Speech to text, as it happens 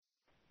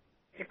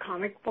The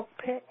Comic Book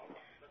Pit?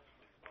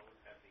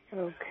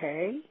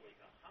 Okay.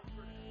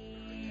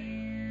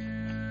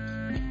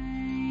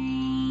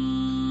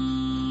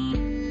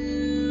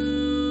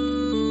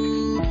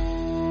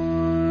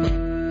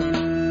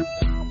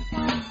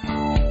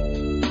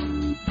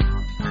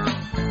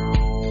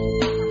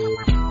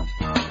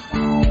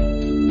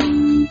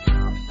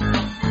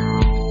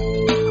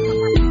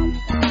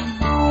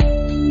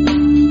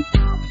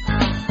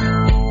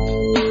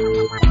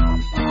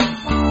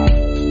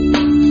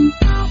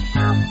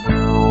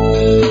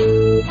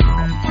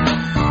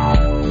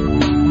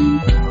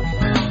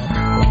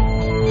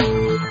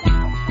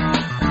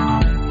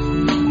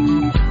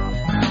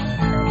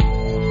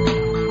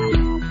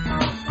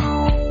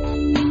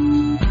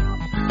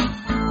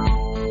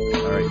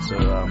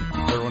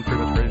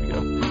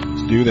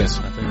 Do this.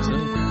 I think so.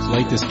 Let's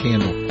light this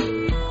candle.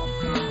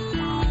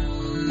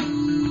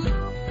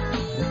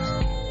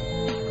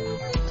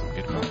 Some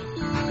good coffee.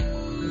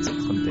 It's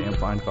some damn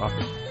fine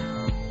coffee.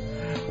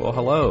 Well,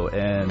 hello,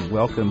 and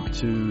welcome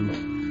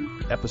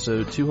to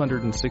episode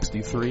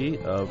 263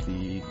 of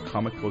the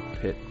Comic Book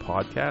Pit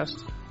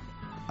podcast.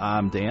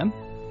 I'm Dan.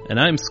 And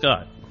I'm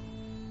Scott.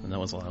 And that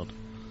was loud.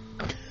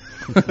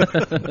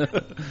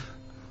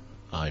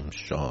 I'm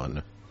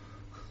Sean.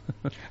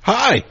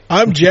 Hi,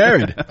 I'm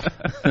Jared.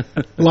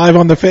 Live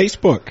on the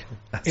Facebook.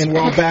 And we're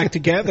all back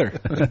together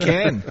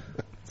again.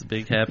 It's a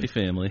big happy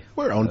family.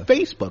 We're on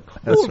Facebook.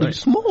 Holy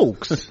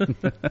smokes.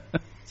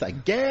 It's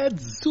like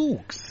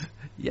gadzooks.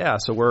 Yeah,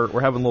 so we're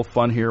having a little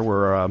fun here.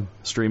 We're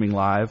streaming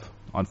live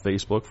on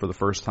Facebook for the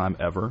first time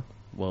ever.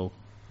 Whoa.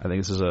 I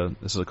think this is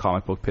a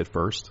Comic Book Pit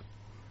first.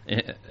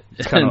 And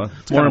weird.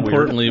 more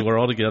importantly, we're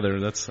all together.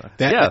 That's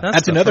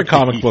another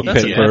Comic Book Pit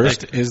epic.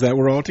 first, is that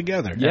we're all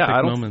together. Yeah, epic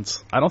I don't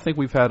moments. I don't think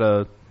we've had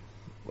a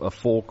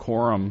full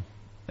quorum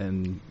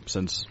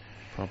since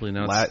Probably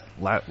not.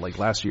 like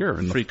last year.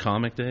 Free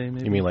Comic Day,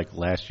 maybe? You mean like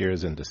last year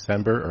is in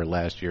December or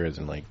last year is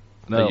in like...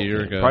 No, a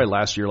year ago? Probably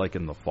last year, like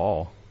in the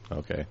fall.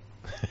 Okay.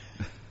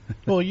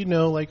 Well,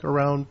 like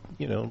around,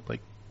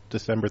 like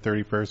December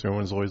 31st,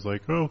 everyone's always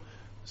like, oh,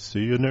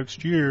 see you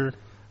next year.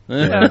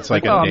 Yeah, it's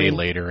like a day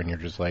later and you're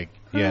just like,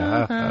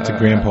 yeah. It's a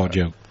grandpa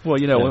joke. Well,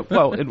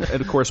 and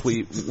of course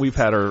we've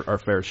had our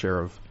fair share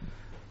of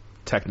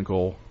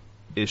technical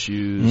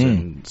issues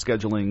and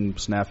scheduling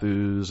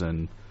snafus,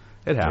 and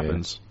it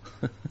happens.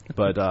 Yeah.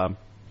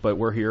 But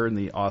we're here in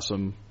the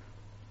awesome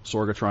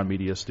Sorgatron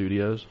Media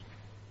Studios.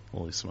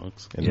 Holy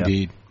smokes.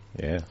 Indeed.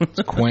 Yeah.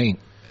 It's quaint.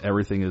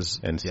 Everything is...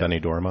 And sunny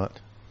Dormont.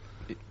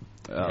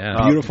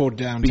 Beautiful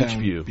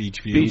downtown.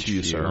 Beach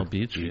view, sir. Oh,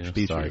 beach view.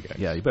 Sorry, guys.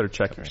 Yeah, you better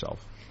check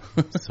yourself.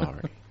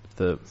 Sorry.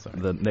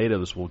 The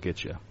natives will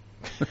get you.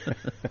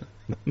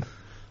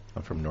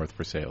 I'm from North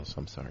Versailles, so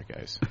I'm sorry,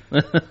 guys.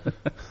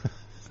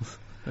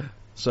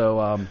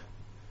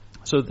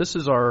 So this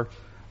is our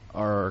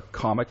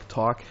comic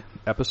talk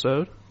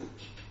episode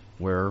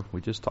where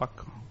we just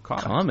talk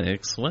comics.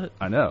 Comics? What?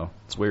 I know.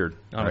 It's weird.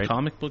 On right? a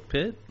Comic Book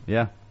Pit?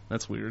 Yeah.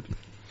 That's weird.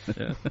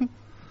 Yeah.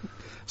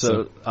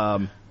 So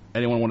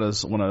anyone want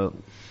to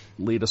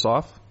lead us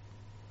off?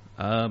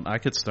 I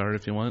could start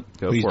if you want.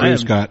 Go Please for do, it.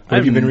 Scott. What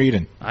have you been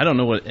reading? I don't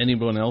know what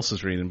anyone else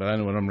is reading, but I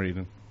know what I'm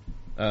reading.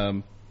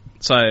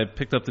 So I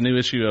picked up the new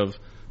issue of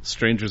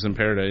Strangers in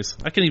Paradise.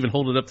 I can even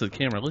hold it up to the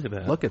camera. Look at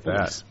that. Look at Holy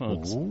that.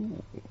 smokes.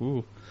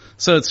 Ooh.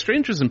 So it's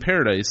Strangers in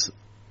Paradise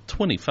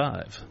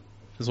 25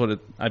 is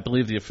what I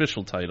believe the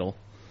official title.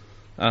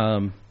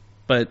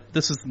 But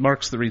this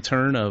marks the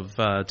return of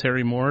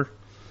Terry Moore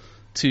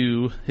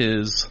to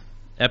his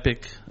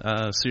epic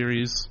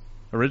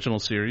original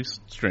series,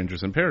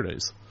 Strangers in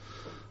Paradise.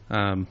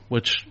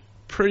 Which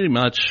pretty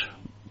much,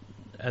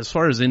 as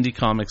far as indie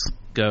comics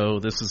go,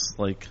 this is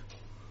like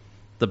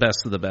the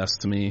best of the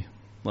best to me.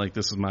 Like,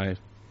 this is my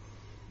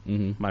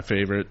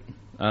favorite.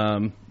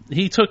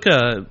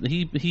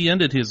 He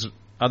ended his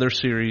other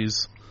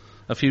series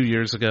a few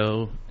years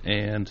ago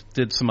and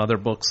did some other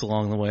books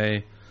along the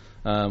way.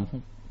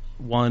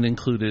 One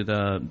included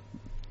a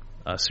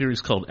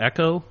series called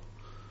Echo,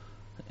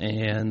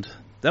 and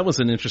that was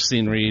an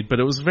interesting read, but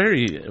it was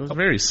very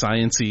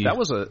sciencey. That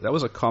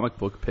was a Comic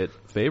Book Pit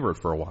favorite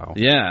for a while.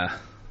 Yeah.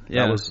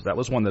 That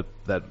was one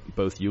that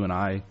both you and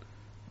I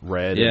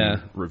read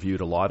and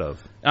reviewed a lot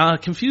of.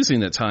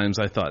 Confusing at times,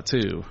 I thought,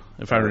 too,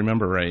 if I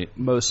remember right.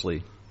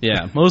 Mostly.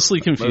 Yeah,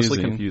 mostly confusing.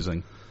 Mostly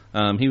confusing.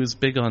 He was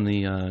big on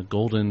the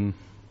golden,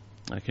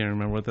 I can't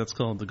remember what that's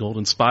called, the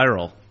golden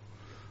spiral.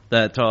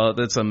 That's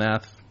a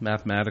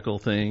mathematical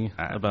thing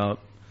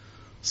about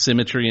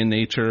symmetry in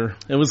nature.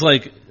 It was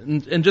like,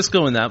 and just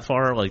going that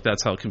far, like,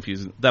 that's how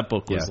confusing that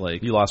book was.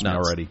 Like, you lost nuts. me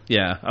already.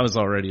 Yeah, I was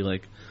already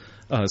like,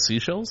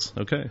 seashells?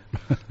 Okay.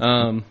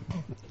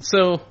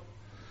 So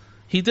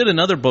he did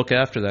another book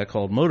after that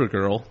called Motor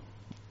Girl,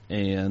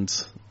 and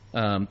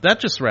that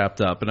just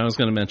wrapped up, and I was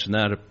going to mention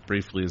that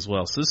briefly as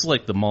well. So this is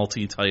like the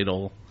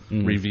multi-title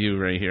review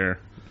right here.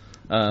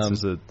 This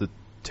is the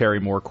Terry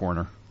Moore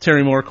corner.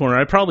 Terry Moore corner.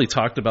 I probably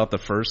talked about the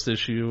first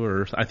issue,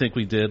 or I think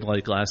we did,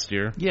 like, last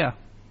year. Yeah.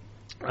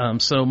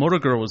 So Motor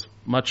Girl was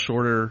much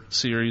shorter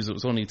series. It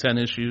was only 10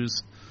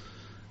 issues.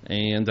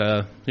 And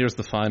here's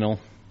the final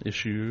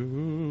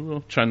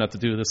issue. Try not to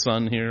do the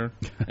sun here.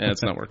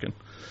 It's not working.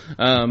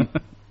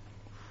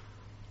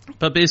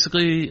 But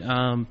basically,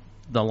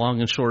 the long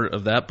and short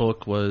of that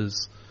book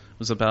was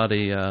about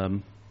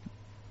a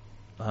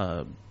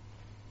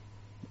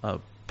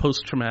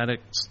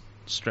post-traumatic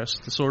stress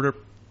disorder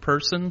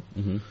person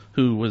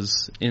who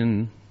was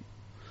in,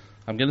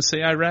 I'm going to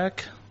say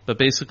Iraq, but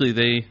basically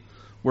they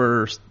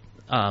were,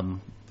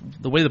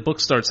 the way the book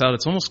starts out,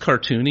 it's almost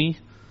cartoony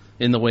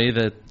in the way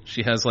that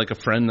she has like a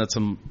friend that's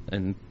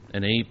an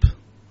ape,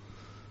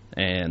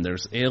 and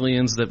there's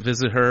aliens that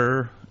visit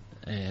her,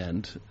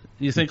 and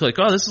you think like,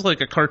 oh, this is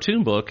like a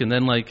cartoon book, and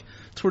then like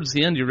towards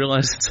the end you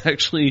realize it's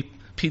actually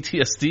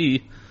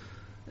PTSD,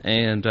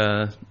 and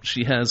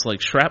she has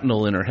like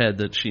shrapnel in her head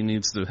that she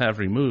needs to have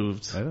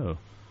removed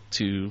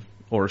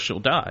or she'll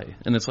die.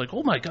 And it's like,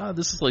 oh my god,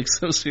 this is like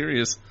so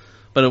serious.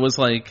 But it was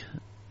like,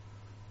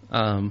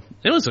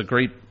 it was a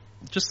great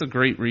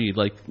read.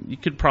 Like you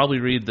could probably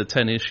read the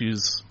 10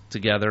 issues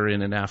together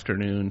in an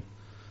afternoon,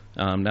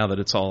 now that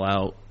it's all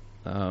out.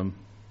 And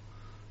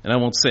I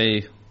won't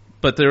say,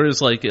 but there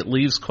is like, it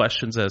leaves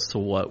questions as to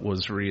what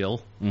was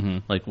real.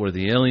 Like, were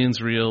the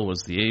aliens real?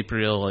 Was the ape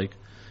real? Like,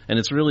 and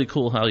it's really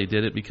cool how he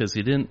did it, because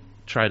he didn't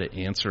try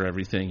to answer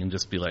everything and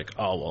just be like,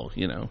 oh, well,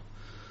 you know.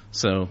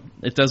 So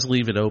it does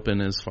leave it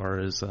open as far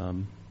as,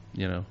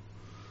 you know,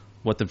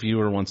 what the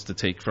viewer wants to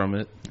take from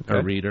it,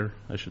 or reader,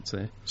 I should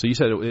say. So you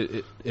said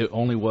it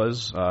only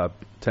was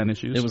 10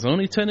 issues? It was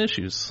only 10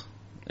 issues.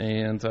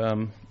 And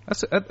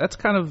that's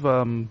kind of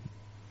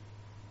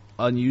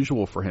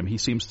unusual for him. He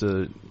seems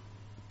to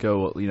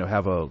go, you know,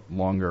 have a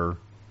longer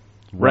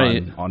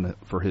run on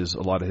for a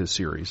lot of his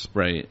series.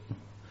 Right.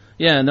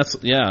 Yeah, and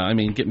I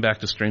mean, getting back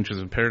to Strangers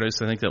in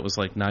Paradise, I think that was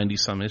like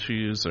 90-some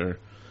issues, or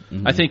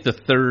I think the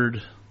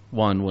third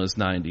one was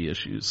 90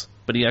 issues.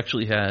 But he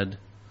actually had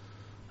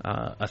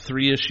a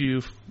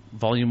 3-issue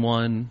Volume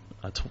 1,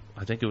 I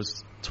think it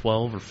was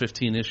 12 or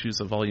 15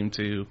 issues of Volume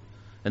 2,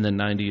 and then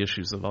 90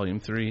 issues of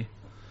Volume 3.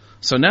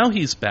 So now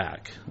he's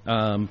back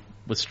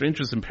with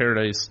Strangers in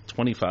Paradise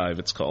 25,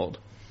 it's called.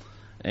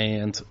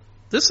 And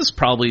this is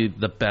probably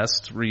the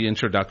best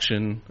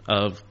reintroduction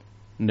of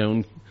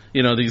known,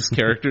 you know, these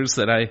characters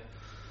that I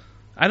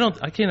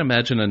can't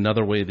imagine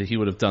another way that he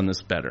would have done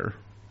this better.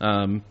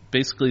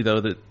 Basically,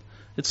 though, that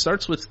it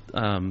starts with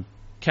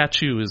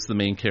Kachu is the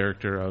main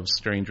character of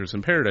Strangers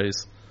in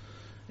Paradise,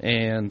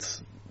 and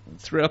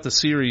throughout the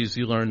series,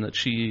 you learn that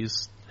she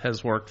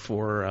has worked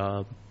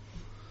for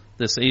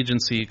this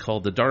agency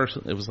called the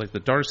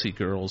Darcy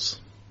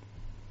Girls,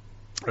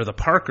 or the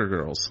Parker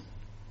Girls.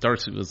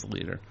 Darcy was the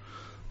leader.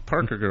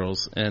 Parker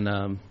Girls,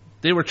 and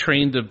they were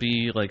trained to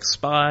be like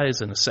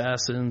spies and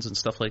assassins and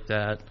stuff like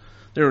that.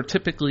 They were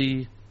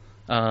typically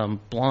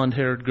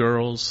blonde-haired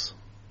girls,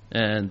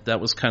 and that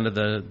was kind of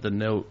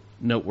the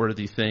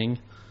noteworthy thing.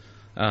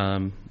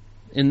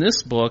 In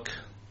this book,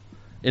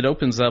 it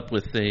opens up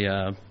with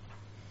a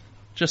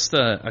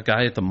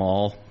guy at the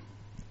mall,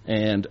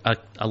 and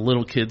a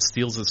little kid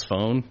steals his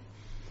phone.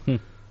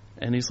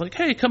 And he's like,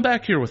 hey, come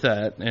back here with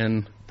that.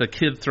 And the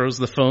kid throws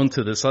the phone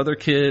to this other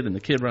kid, and the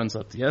kid runs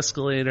up the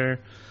escalator.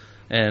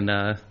 And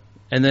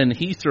then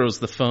he throws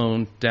the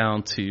phone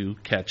down to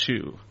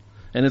Kachu.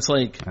 And it's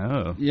like,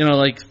 you know,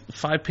 like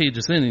 5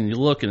 pages in, and you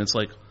look, and it's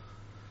like,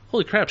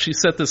 holy crap, she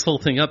set this whole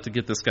thing up to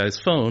get this guy's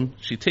phone.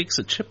 She takes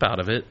a chip out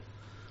of it,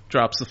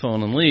 drops the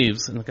phone, and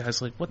leaves. And the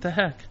guy's like, what the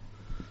heck?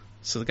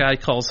 So the guy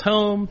calls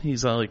home.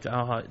 He's like,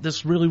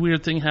 this really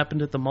weird thing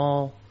happened at the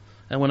mall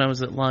and when I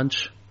was at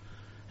lunch.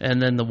 And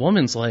then the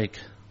woman's like,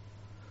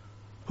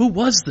 who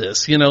was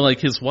this? You know, like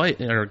his wife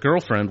or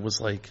girlfriend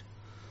was like,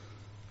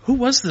 who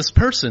was this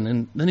person?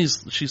 And then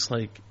she's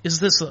like,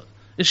 is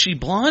she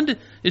blonde?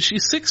 Is she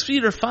 6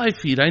 feet or 5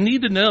 feet? I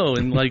need to know.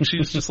 And like,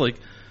 she's just like,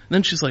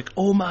 then she's like,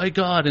 oh my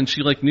god. And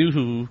she like knew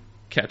who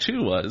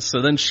Kachu was.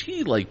 So then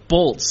she like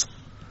bolts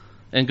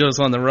and goes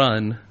on the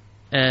run.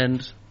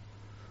 And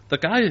the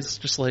guy is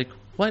just like,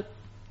 what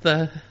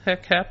the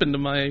heck happened to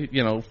my,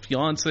 you know,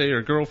 fiance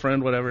or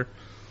girlfriend, whatever.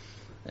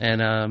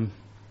 And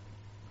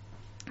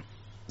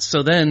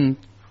so then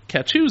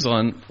Kachu's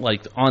on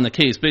the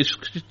case.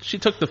 Basically, she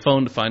took the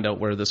phone to find out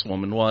where this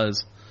woman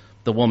was.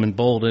 The woman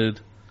bolted,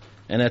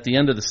 and at the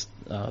end of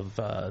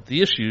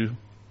the issue,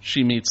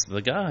 she meets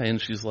the guy,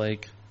 and she's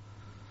like,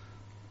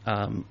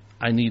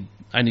 "I need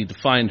to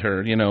find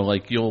her. You know,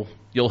 like you'll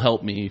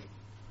help me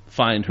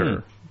find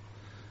her."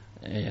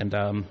 And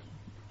the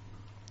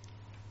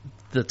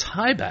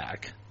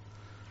tieback,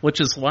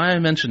 which is why I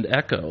mentioned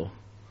Echo.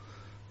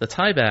 The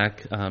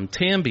tieback,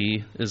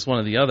 Tambi is one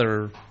of the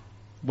other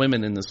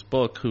women in this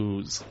book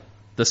who's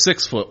the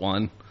 6-foot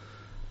one,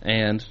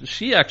 and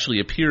she actually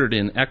appeared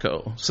in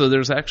Echo. So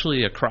there's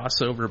actually a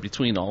crossover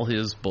between all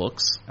his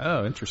books.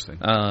 Oh, interesting.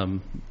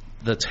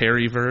 The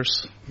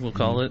Terryverse, we'll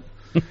call it.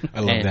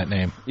 I love that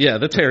name. Yeah,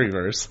 the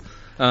Terryverse.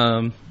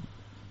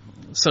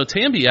 So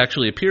Tambi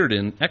actually appeared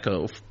in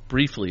Echo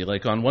briefly,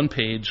 like on one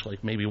page,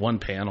 like maybe one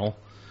panel,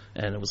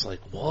 and it was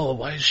like, whoa,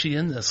 why is she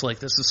in this? Like,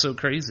 this is so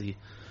crazy.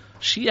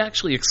 she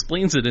actually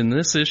explains it in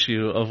this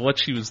issue of what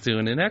she was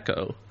doing in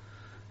Echo.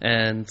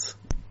 And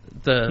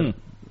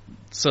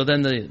so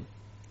then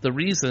the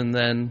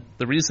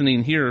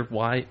reasoning here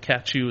why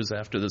Cat Chu is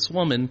after this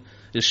woman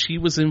is she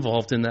was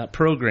involved in that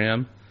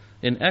program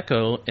in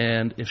Echo,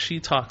 and if she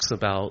talks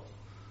about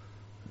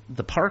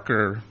the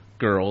Parker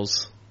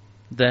girls,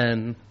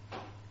 then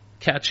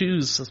Cat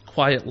Chu's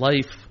quiet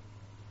life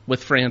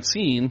with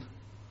Francine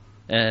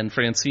and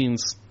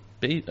Francine's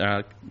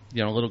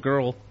little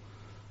girl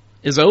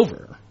is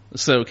over.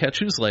 So Cat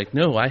Chu's like,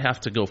 no, I have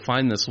to go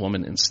find this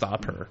woman and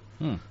stop her.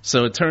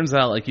 So it turns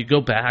out, like, you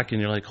go back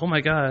and you're like, oh my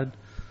God,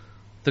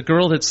 the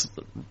girl that's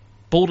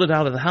bolted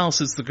out of the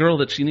house is the girl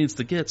that she needs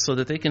to get so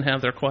that they can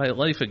have their quiet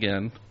life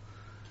again.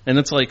 And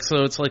it's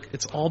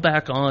all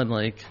back on,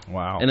 like,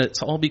 wow. And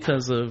it's all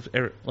because of,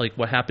 like,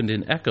 what happened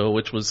in Echo,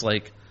 which was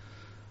like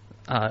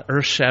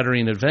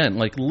earth-shattering event.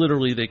 Like,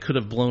 literally, they could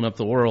have blown up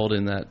the world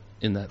in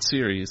that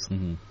series,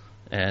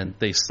 and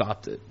they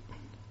stopped it.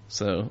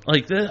 So,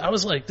 like, I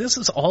was like, this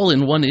is all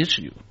in one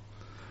issue.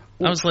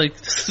 I was like,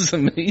 this is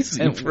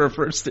amazing for a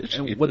first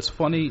issue. And what's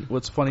funny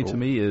to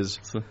me is,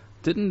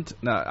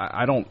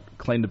 I don't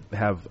claim to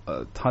have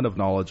a ton of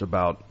knowledge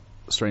about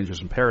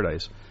Strangers in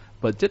Paradise,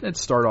 but didn't it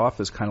start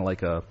off as kind of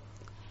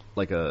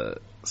like a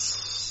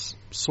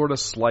sort of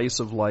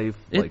slice of life,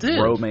 like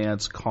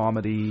romance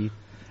comedy,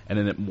 and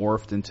then it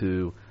morphed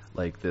into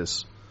like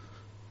this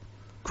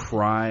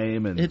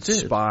crime and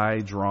spy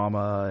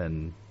drama,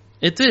 and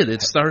it did.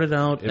 It started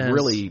out. It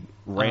really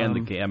ran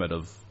the gamut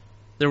of.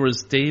 There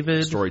was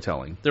David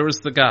storytelling. There was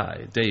the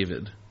guy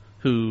David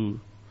who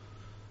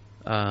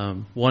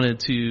wanted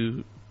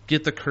to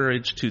get the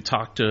courage to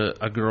talk to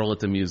a girl at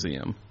the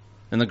museum,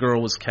 and the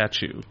girl was Cat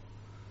Chu,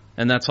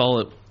 and that's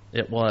all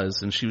it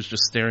was. And she was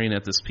just staring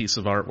at this piece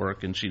of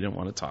artwork, and she didn't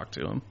want to talk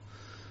to him.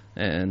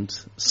 And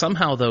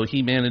somehow, though,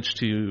 he managed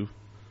to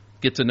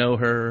get to know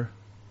her.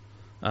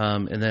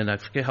 And then I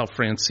forget how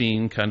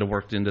Francine kind of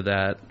worked into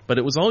that. But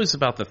it was always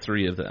about the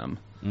three of them.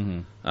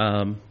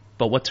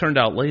 But what turned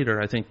out later,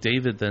 I think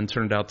David then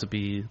turned out to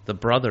be the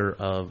brother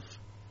of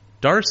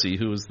Darcy,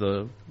 who was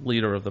the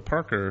leader of the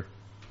Parker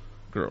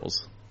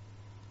girls.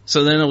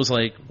 So then it was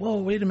like, whoa,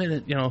 wait a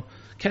minute,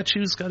 Cat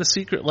Chu's got a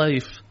secret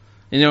life.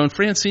 And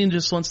Francine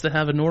just wants to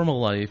have a normal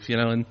life,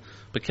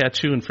 but Cat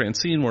Chu and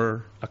Francine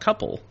were a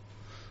couple.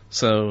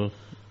 So,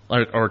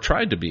 or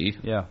tried to be.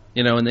 Yeah.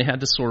 And they had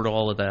to sort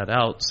all of that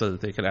out so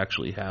that they could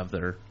actually have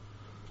their,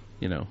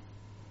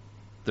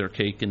 their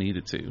cake and eat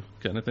it too,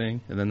 kind of thing.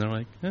 And then they're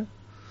like, eh.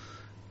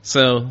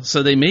 So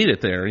they made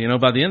it there.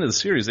 By the end of the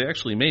series, they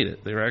actually made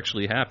it. They were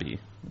actually happy.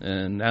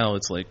 And now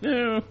it's like,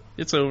 no,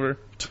 it's over.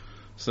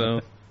 So,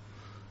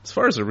 as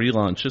far as a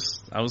relaunch,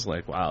 I was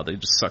like, wow, they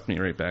just sucked me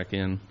right back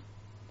in.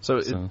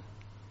 So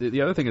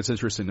the other thing that's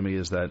interesting to me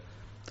is that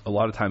a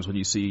lot of times when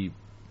you see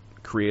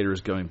creators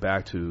going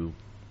back to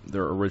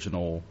their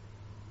original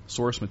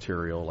source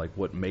material, like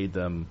what made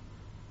them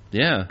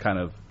kind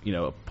of,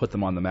 put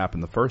them on the map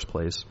in the first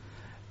place,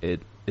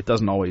 it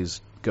doesn't always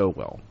go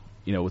well.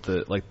 With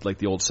the like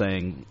the old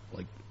saying,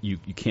 like you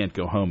can't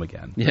go home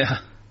again. Yeah.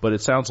 But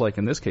it sounds like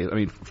in this case, I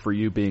mean, for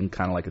you being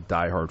kind of like a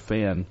diehard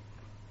fan,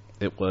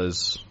 it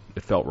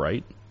felt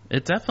right.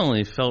 It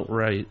definitely felt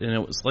right, and it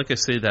was, like I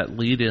say, that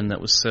lead-in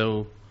that was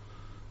so,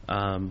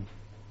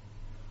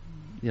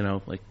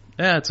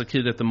 it's a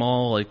kid at the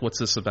mall, like, what's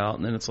this about?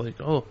 And then it's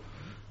like, oh,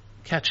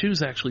 Cat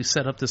Chu's actually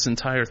set up this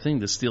entire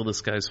thing to steal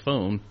this guy's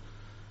phone.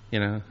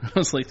 I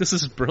was like, this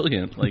is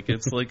brilliant. Like,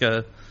 it's like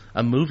a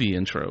movie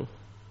intro.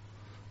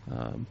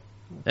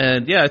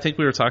 And, yeah, I think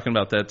we were talking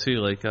about that, too.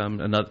 Like,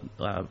 another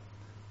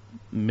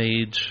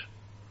Mage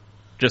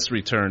just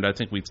returned. I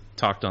think we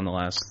talked on the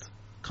last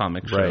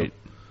comic show. Right.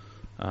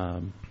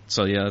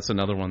 So yeah, that's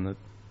another one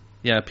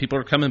that, people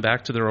are coming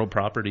back to their old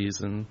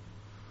properties and,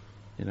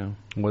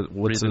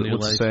 what's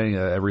the saying?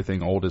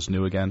 Everything old is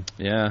new again.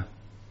 Yeah.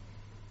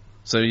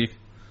 So you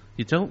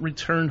don't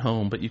return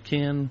home, but you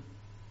can.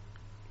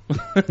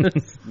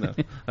 No,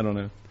 I don't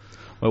know.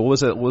 Well,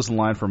 what was the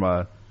line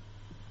from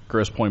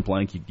Grosse Point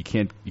Blank? You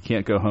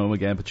can't go home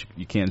again, but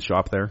you can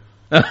shop there.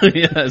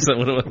 Yeah, is that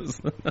what it was?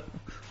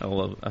 I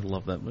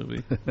love that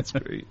movie. That's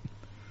great.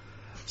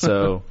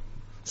 So.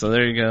 So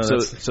there you go.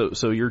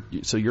 So your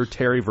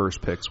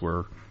Terryverse picks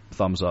were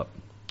thumbs up.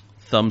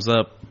 Thumbs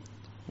up,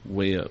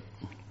 way up.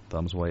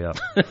 Thumbs way up.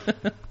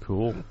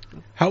 Cool.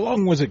 How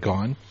long was it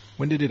gone?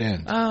 When did it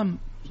end?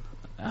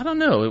 I don't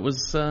know. It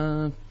was.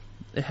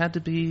 It had to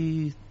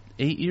be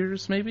 8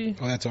 years, maybe.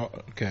 Oh, that's all.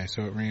 Okay,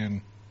 so it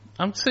ran.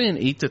 I'm saying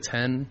 8 to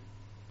 10.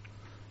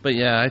 But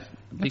yeah,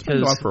 it's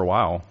been gone for a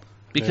while.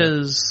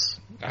 Because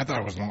I thought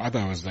it was long. I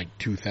thought it was like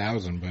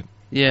 2000, but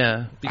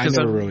yeah, because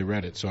I never really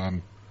read it, so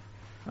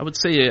I would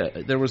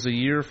say there was a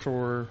year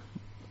for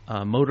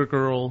Motor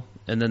Girl,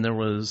 and then there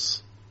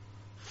was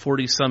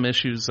 40-some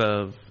issues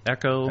of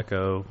Echo,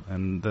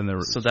 and then there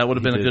was, so that would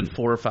have been a good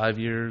 4 or 5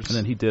 years. And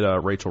then he did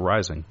Rachel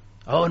Rising.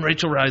 Oh, and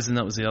Rachel Rising,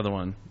 that was the other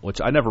one.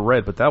 Which I never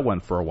read, but that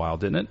went for a while,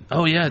 didn't it?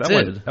 Oh, yeah, it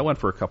did. That went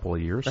for a couple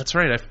of years. That's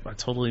right. I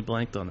totally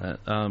blanked on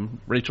that.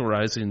 Rachel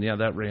Rising, yeah,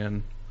 that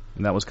ran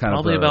And that was kind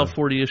probably of about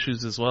 40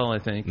 issues as well, I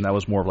think. And that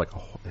was more of like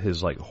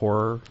his like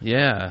horror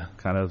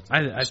kind of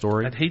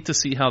story. I'd hate to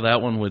see how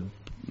that one would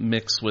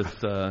mix with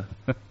the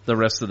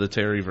rest of the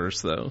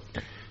Terryverse, though,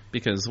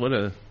 because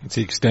it's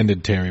the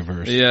extended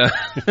Terryverse. Yeah,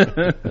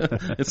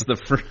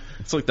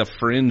 it's like the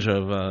fringe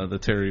of the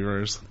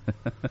Terryverse.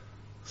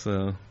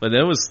 So, but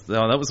that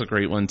was a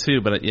great one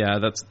too. But yeah,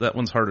 that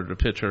one's harder to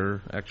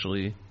picture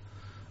actually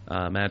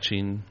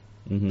matching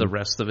the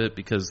rest of it,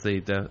 because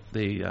they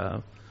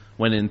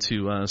went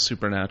into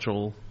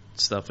supernatural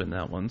stuff in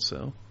that one.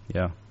 So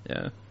yeah.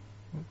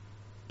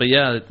 But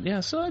yeah.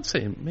 So I'd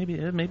say maybe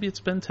it's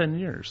been 10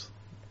 years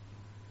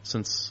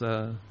since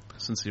the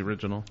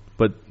original.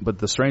 But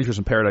the Strangers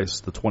in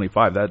Paradise, the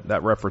 25,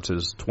 that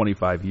references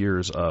 25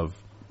 years of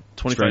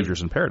 25.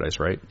 Strangers in Paradise,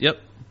 right? Yep.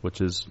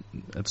 It's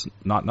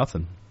not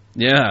nothing.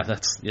 Yeah,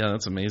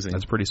 that's amazing.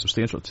 That's pretty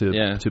substantial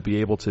to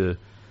be able to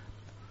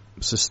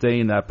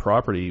sustain that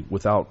property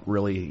without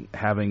really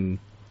having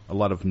a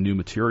lot of new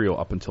material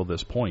up until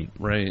this point.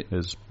 Right.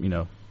 Is,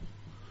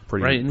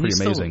 pretty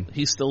amazing.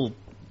 He still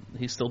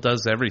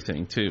does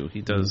everything too.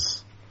 He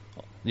does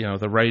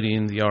the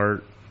writing, the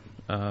art,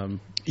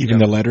 even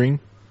the lettering.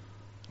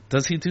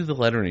 Does he do the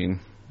lettering?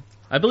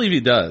 I believe he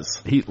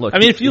does.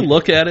 If you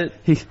look at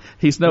it,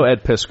 he's no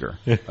Ed Piskor.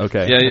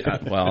 Okay. Yeah.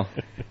 Well,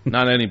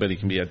 not anybody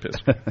can be Ed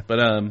Piskor,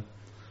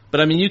 but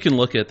I mean, you can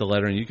look at the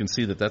lettering. You can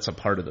see that that's a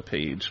part of the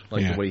page,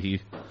 like the way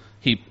he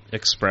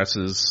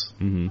expresses.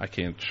 I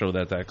can't show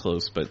that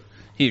close, but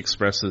he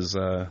expresses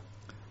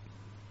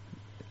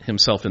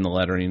himself in the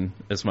lettering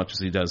as much as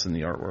he does in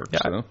the artwork.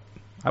 Yeah, so.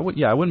 I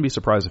wouldn't be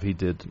surprised if he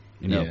did.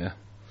 Yeah.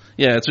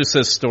 It just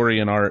says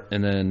story and art,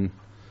 and then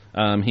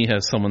he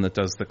has someone that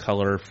does the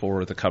color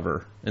for the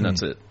cover, and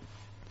that's it.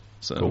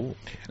 So cool.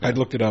 I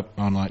looked it up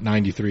online.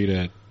 93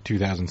 to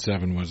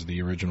 2007 was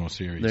the original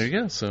series. There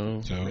you go.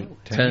 So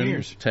 10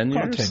 years. 10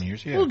 years. About 10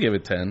 years. Yeah. We'll give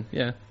it 10.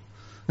 Yeah.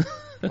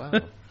 Wow.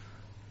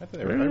 I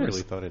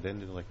really thought it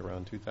ended like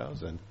around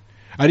 2000.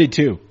 I did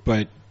too,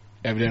 but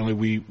evidently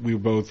we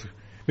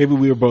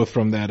were both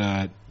from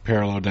that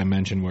parallel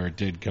dimension where it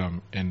did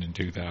end in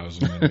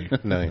 2000. And we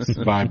Nice.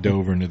 vibed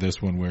over into this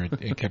one where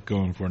it kept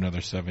going for another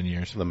 7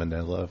 years. The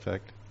Mandela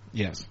effect.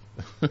 Yes.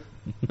 The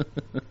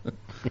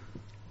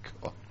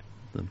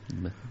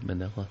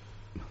Mandela.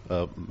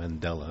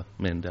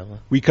 Mandela.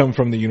 We come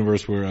from the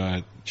universe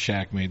where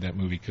Shaq made that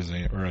movie,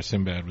 or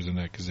Sinbad was in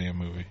that Kazam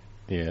movie.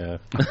 Yeah.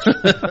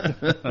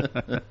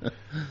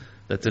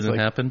 That didn't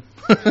happen?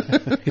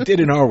 It did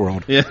in our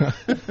world. Yeah.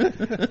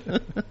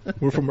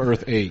 We're from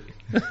Earth 8.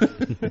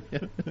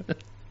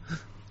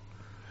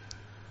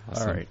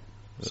 All right.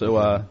 So,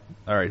 all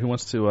right. Who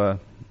wants to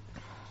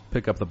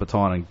pick up the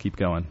baton and keep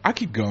going? I'll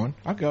keep going.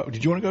 I'll go.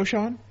 Did you want to go,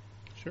 Sean?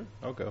 Sure,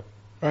 I'll go.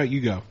 All right,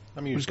 you go.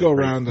 Let's go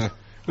around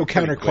go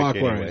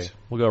counterclockwise. Anyway.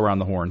 We'll go around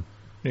the horn.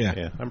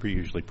 Yeah. I'm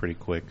usually pretty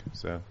quick,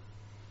 so.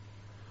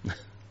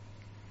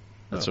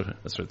 That's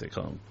what they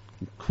call them.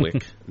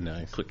 Quick.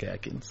 Nice. Quick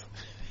Atkins.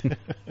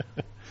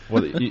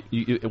 Well,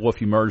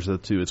 if you merge the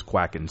two, it's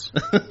Quackins.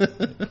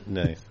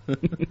 Nice.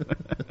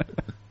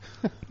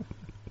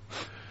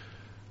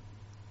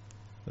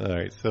 All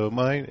right, so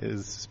mine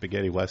is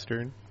Spaghetti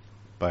Western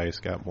by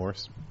Scott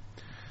Morse,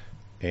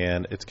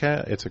 and it's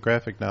a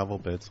graphic novel,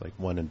 but it's like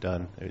one and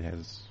done.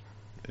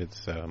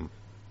 It's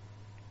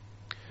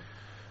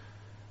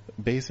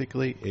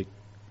basically it.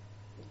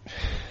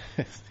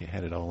 I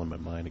had it all in my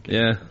mind again.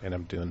 Yeah. And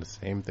I'm doing the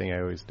same thing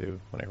I always do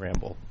when I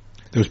ramble.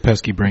 Those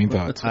pesky brain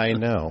thoughts. I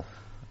know.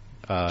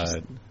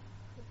 And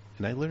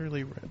I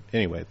literally...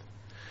 Anyway.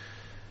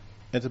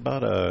 It's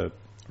about a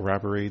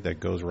robbery that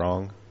goes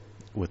wrong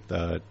with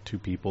two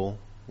people.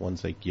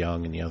 One's like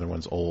young and the other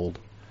one's old.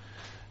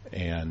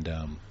 And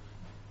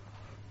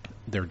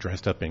they're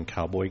dressed up in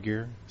cowboy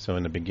gear. So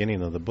in the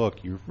beginning of the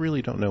book, you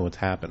really don't know what's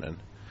happening.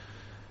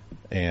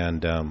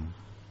 And...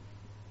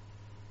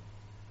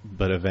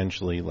 but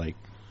eventually, like,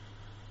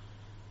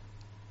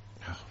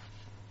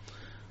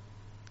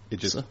 it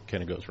just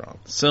kind of goes wrong.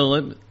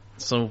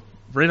 So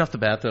right off the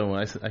bat, though,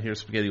 when I hear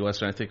Spaghetti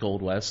Western, I think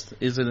Old West.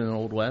 Is it an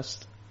Old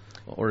West,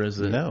 or is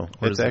it? No,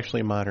 it's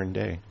actually modern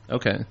day.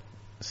 Okay.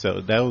 So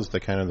that was the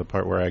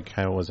part where I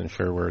kind of wasn't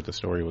sure where the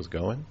story was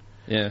going.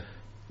 Yeah.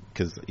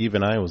 Because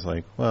even I was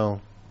like,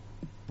 well,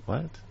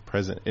 what?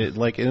 Present? And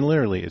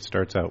literally, it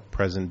starts out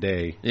present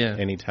day. Yeah.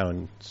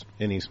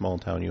 Any small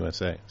town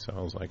USA. So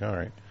I was like, all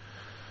right.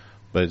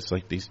 But it's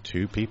like these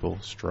two people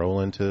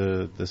stroll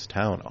into this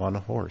town on a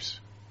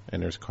horse.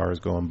 And there's cars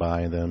going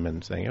by them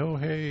and saying, oh,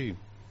 hey,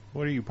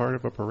 what are you, part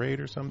of a parade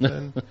or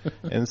something?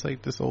 And it's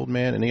like this old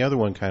man. And the other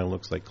one kind of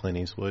looks like Clint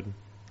Eastwood.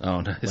 Oh,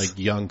 nice. Like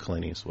young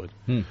Clint Eastwood.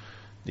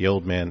 The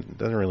old man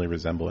doesn't really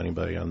resemble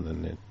anybody other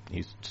than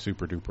he's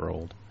super duper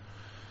old.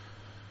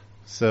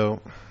 So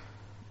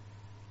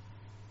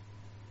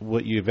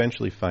what you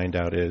eventually find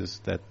out is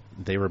that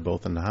they were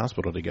both in the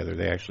hospital together.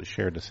 They actually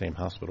shared the same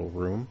hospital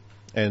room.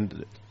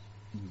 And...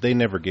 they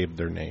never gave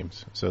their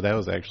names, so that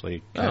was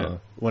actually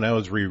when I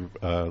was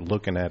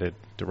looking at it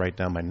to write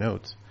down my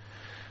notes.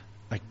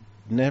 I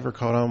never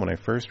caught on when I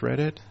first read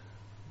it,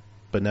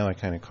 but now I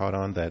kind of caught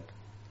on that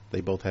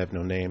They both have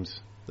no names.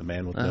 The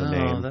man with no Oh,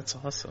 name. that's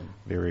awesome.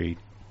 Very,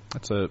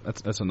 That's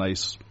a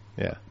nice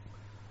yeah.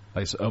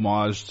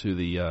 homage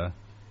to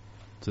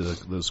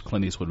those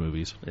Clint Eastwood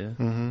movies. Yeah.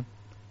 Mm-hmm.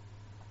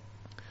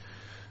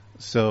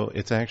 So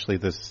it's actually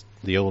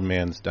the old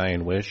man's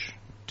dying wish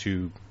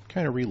to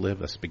kind of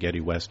relive a spaghetti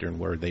western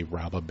where they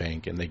rob a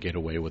bank and they get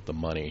away with the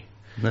money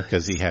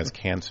because he has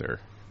cancer,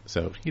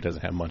 so he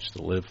doesn't have much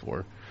to live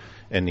for.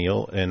 And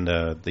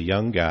the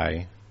young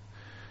guy,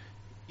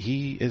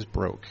 he is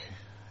broke,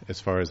 as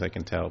far as I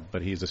can tell,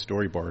 but he's a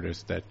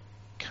storyboardist that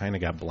kind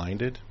of got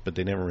blinded, but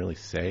they never really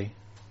say.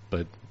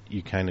 But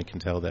you kind of can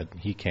tell that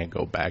he can't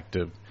go back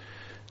to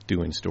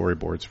doing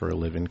storyboards for a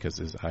living because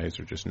his eyes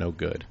are just no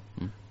good.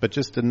 But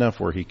just enough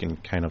where he can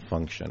kind of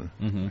function,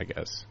 I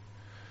guess.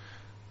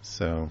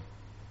 So,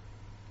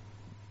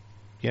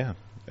 yeah.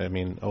 I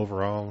mean,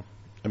 overall,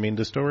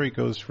 the story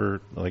goes for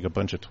like a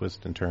bunch of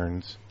twists and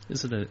turns.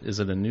 Is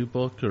it a new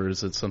book, or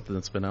is it something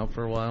that's been out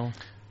for a while?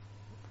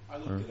 I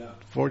looked it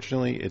up.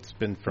 Fortunately, it's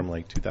been from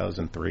like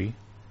 2003.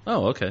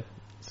 Oh, okay.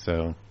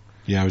 So,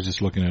 Yeah, I was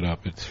just looking it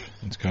up.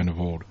 It's kind of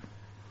old.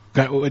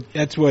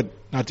 That's what,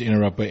 not to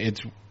interrupt, but it's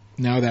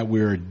now that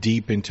we're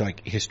deep into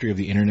like history of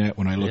the internet,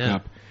 when I look Yeah.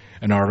 up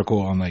an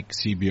article on like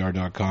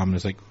CBR.com, and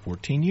it's like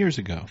 14 years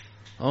ago.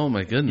 Oh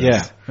my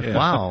goodness. Yeah.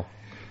 Wow.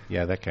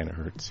 yeah, that kind of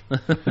hurts.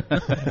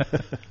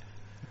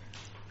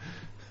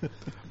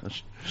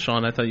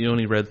 Sean, I thought you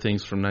only read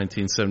things from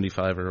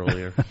 1975 or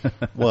earlier.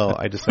 Well,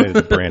 I decided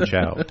to branch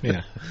out.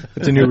 Yeah.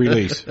 It's a new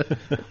release.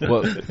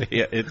 Well,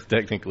 Yeah, it would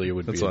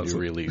be That's a awesome. new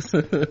release.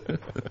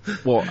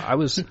 well, I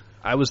was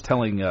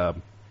telling Yeah,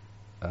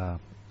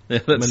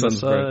 that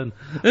sounds Melissa,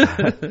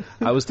 great.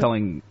 I was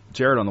telling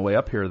Jared on the way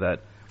up here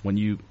that when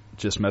you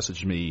just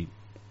messaged me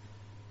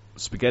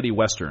spaghetti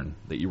western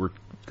that you were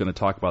going to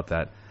talk about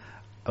that,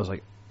 I was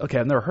like, okay,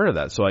 I've never heard of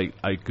that. So I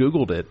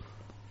Googled it.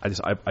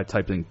 I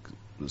typed in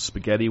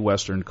spaghetti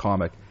western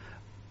comic.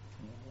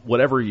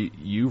 Whatever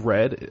you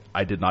read,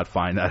 I did not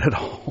find that at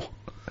all.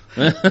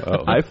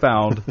 I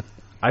found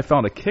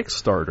a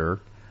Kickstarter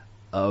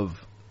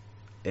of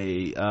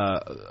a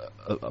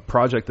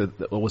project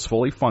that was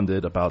fully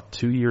funded about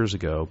 2 years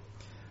ago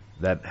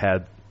that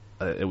had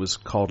it was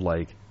called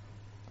like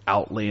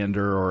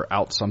Outlander or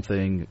Out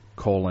something :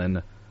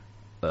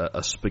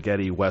 a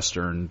spaghetti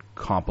western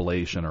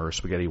compilation or a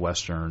spaghetti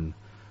western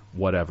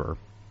whatever.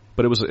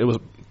 But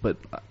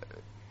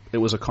it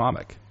was a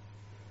comic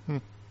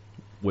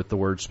with the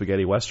word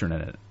spaghetti western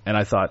in it. And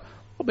I thought,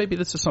 well, maybe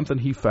this is something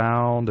he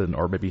found,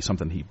 or maybe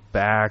something he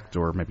backed,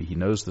 or maybe he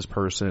knows this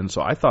person.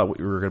 So I thought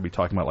we were going to be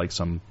talking about like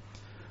some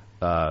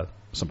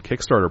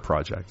Kickstarter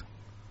project.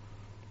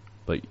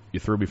 But you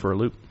threw me for a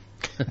loop.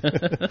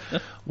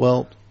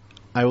 Well,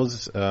 I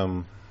was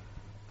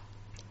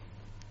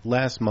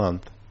last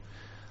month.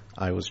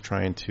 I was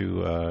trying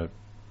to.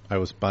 I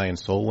was buying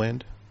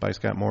Soulwind by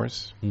Scott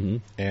Morris,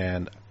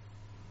 and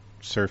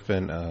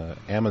surfing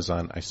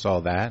Amazon. I saw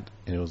that,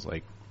 and it was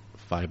like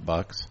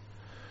 $5.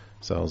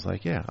 So I was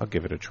like, "Yeah, I'll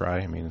give it a try."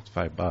 I mean, it's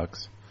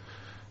 $5,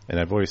 and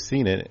I've always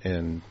seen it,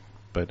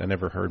 but I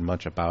never heard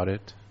much about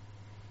it.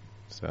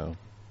 So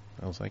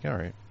I was like, "All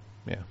right,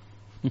 yeah."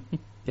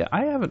 Yeah,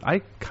 I haven't. I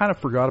kind of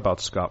forgot about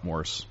Scott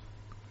Morris.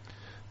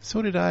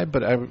 So did I,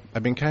 but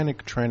I've been kind of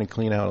trying to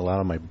clean out a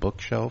lot of my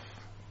bookshelf,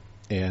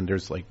 and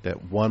there's like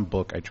that one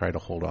book I try to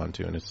hold on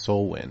to, and it's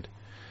Soulwind,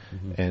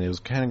 and it was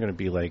kind of going to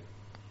be like,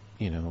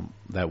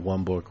 that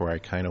one book where I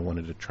kind of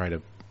wanted to try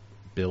to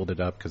build it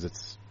up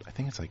because I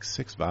think it's like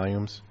 6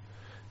 volumes,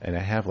 and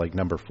I have like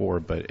number 4,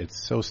 but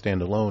it's so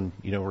standalone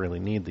you don't really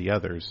need the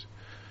others.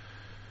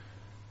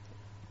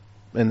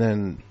 And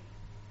then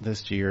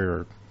this year,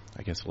 or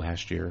I guess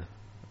last year,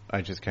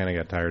 I just kind of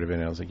got tired of it,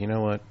 and I was like, you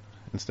know what?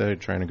 Instead of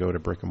trying to go to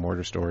brick and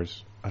mortar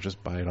stores, I'll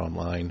just buy it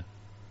online.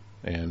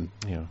 And,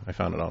 I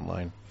found it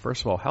online.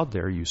 First of all, how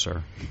dare you,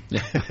 sir?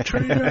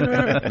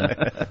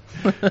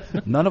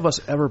 None of us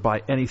ever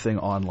buy anything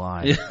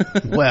online.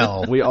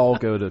 Well, We all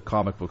go to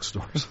comic book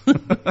stores.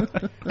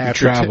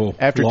 after travel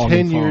after long 10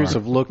 and far. years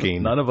of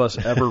looking, None of us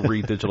ever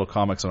read digital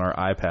comics on our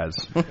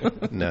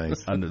iPads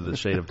nice. under the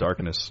shade of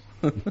darkness.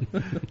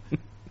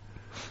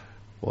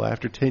 Well,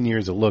 after 10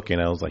 years of looking,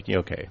 I was like, yeah,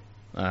 okay,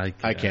 I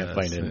can't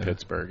find it in yeah.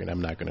 Pittsburgh, and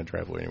I'm not going to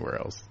travel anywhere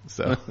else.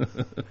 So,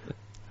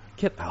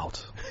 Get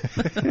out.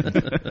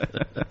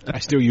 I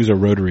still use a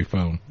rotary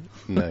phone.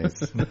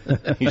 nice.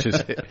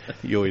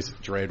 You always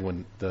dread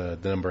when the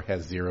number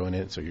has 0 in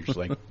it, so you're just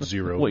like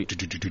 0. Wait.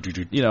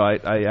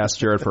 I asked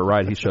Jared for a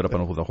ride. He showed up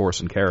with a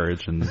horse and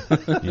carriage, and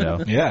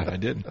Yeah, I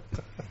did.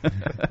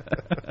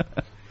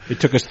 It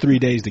took us 3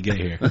 days to get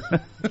here.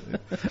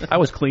 I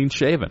was clean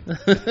shaven.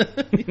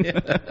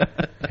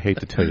 I hate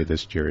to tell you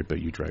this, Jared, but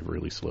you drive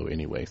really slow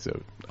anyway,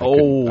 so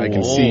I can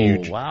Oh, see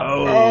you. wow.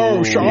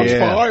 Oh, shots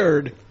Yeah.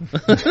 fired.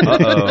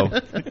 Uh-oh.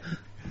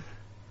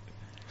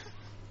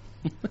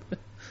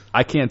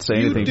 I can't say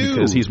anything do.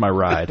 because he's my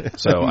ride,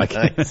 so I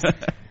can't.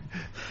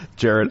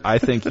 Jared, I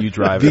think you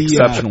drive The,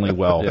 exceptionally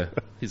well. Yeah,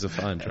 he's a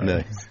fine driver.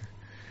 Nice.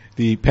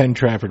 The Penn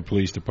Trafford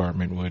Police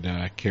Department would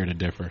care to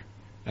differ,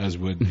 as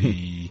would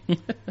the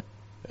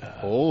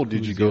Oh,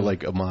 did you go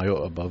like a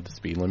mile above the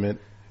speed limit?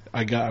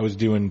 I was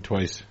doing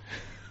twice.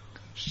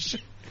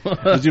 I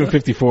was doing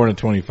 54 and a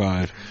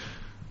 25.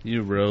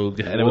 You rogue.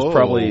 And it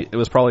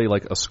was probably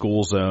like a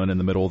school zone in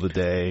the middle of the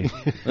day.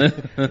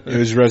 It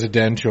was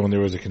residential, and there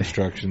was a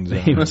construction zone.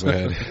 He was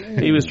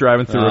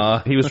driving through.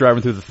 He was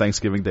driving through the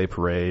Thanksgiving Day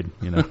parade.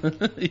 You know.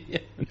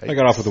 I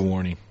got off with a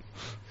warning.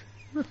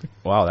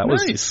 Wow,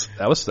 Nice.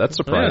 that's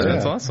surprising. Yeah,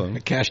 that's awesome. I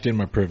cashed in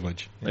my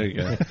privilege. There you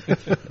go.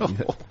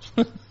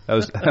 That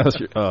was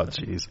your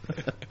jeez.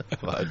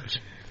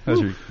 That was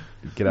your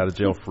get out of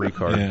jail free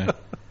card. Yeah.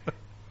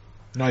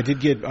 No, I did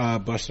get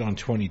busted on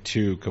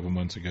 22 a couple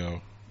months ago.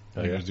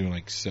 I was doing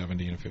like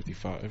 70 and a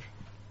 55.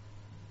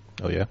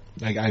 Oh yeah.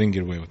 I didn't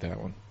get away with that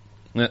one.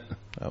 Yeah.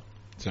 Oh.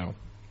 So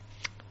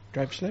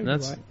drive slow.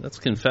 That's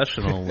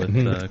confessional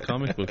with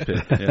Comic Book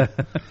Pit. Yeah.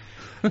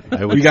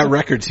 We got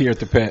records here at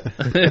the pit.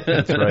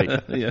 That's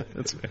right. Yeah,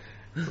 that's fair.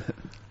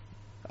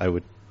 I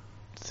would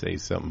say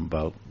something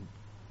about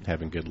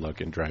having good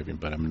luck in driving,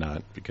 but I'm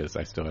not because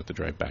I still have to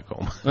drive back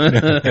home.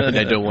 And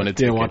I don't want to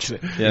take watch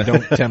it. Yeah.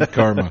 Don't tempt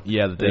karma.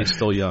 Yeah, the day's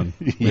still young.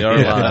 We are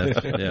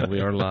live. Yeah,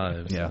 we are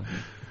live. Yeah.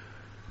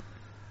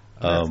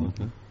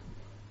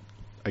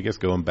 I guess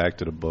going back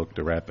to the book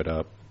to wrap it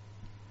up,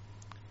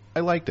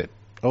 I liked it.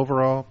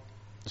 Overall,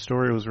 the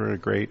story was really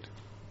great.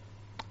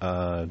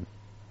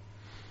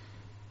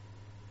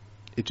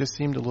 It just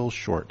seemed a little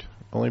short,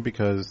 only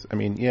because, I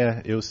mean,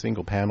 yeah, it was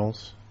single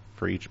panels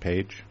for each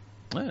page,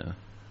 Yeah.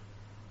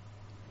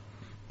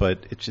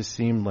 but it just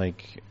seemed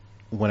like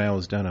when I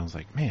was done, I was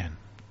like, man,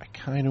 I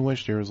kind of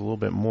wish there was a little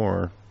bit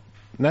more,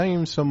 not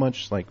even so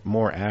much like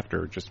more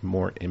after, just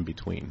more in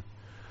between.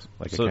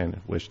 Like So- I kind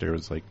of wish there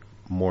was like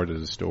more to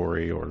the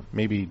story or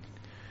maybe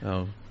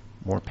Oh,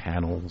 more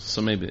panels.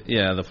 so maybe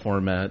the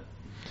format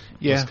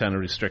Yeah. was kind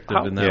of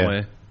restrictive in that Yeah.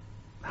 way.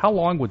 How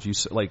long would you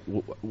say? Like,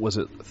 was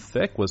it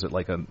thick? Was it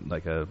like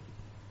a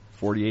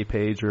 48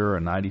 pager or a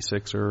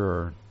 96er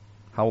or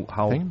how?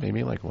 I think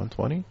maybe like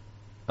 120.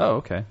 Oh,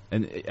 okay.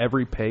 And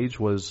every page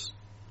was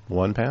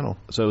One panel.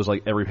 so it was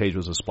like every page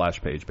was a splash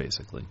page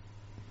basically.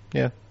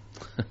 Yeah.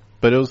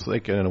 But it was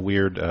like in a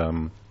weird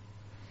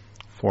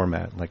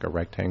format, like a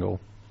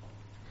rectangle.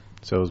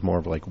 So it was more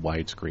of like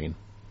widescreen.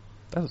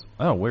 That's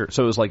weird.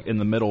 So it was like in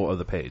the middle of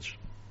the page.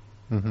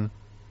 Mm-hmm.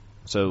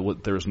 So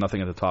there was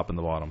nothing at the top and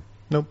the bottom.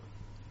 Nope.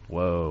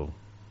 Whoa.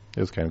 It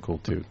was kind of cool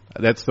too.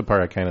 That's the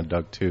part I kind of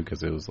dug too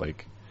because it was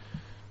like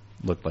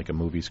looked like a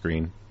movie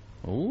screen.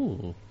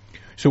 Ooh.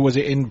 So was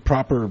it in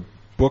proper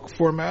book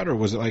format, or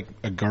was it like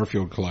a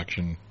Garfield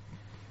collection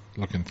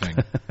looking thing?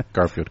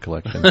 Garfield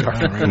collection.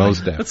 Really?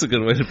 Most def. That's a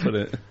good way to put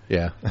it.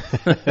 Yeah.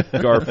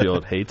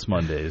 Garfield hates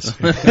Mondays.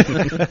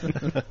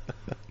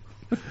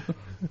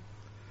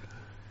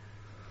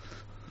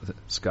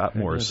 Scott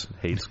Morse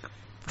hates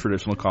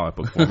traditional comic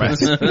book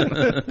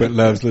formats. But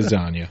loves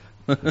lasagna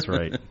That's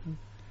right.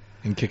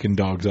 and kicking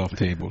dogs off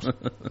tables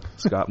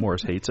Scott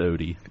Morse hates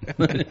Odie.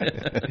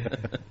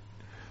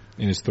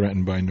 and is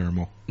threatened by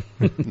Nermal.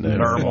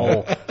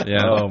 Normal. Yeah.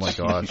 Oh my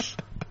gosh.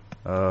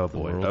 Oh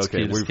boy. World's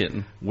Okay, cutest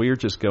kitten. we're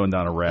just going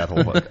down a rat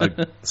hole,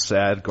 a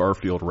sad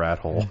Garfield rat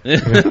hole.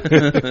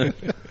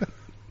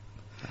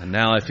 And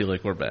now I feel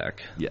like we're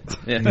back. Yeah.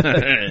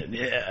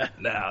 Yeah.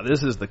 Now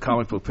this is the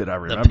comic book pit I The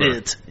remember.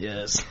 pit.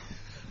 Yes.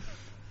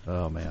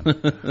 Oh man. I'm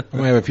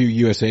gonna have a few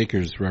U.S.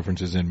 Acres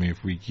references in me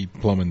if we keep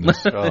plumbing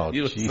this. Oh,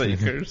 U.S. geez.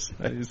 Acres.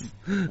 Nice.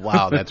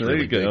 Wow, that's There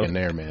really you go. big in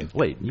there, man.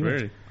 Wait,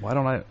 Very. why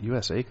don't I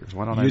U.S. Acres?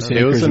 Why don't I US know?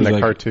 It was Acres in was the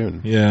like-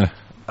 cartoon. Yeah.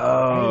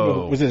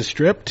 Oh, Was it a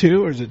strip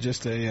too, or is it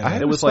just a?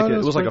 it was like thought it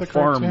was like part a of the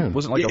farm. cartoon.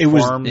 Wasn't like it a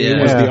was. farm. It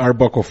was Yeah. the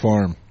Arbuckle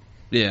Farm.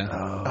 Yeah.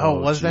 Oh,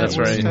 was that? That's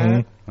what right. it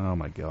was? Oh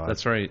my god.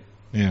 That's right.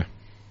 Yeah.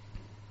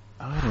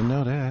 Oh, I didn't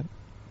know that.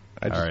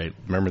 I just All right.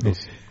 remember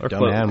those We're dumb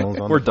clo- animals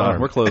on We're the done.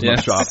 farm. We're closing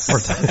Yes. up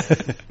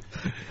shop.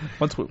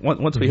 We're done.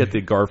 once we hit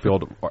the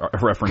Garfield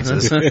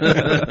references.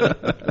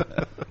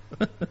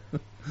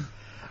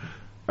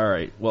 All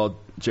right. Well,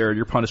 Jared,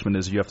 your punishment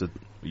is you have to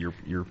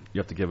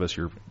give us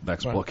your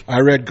next book. I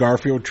read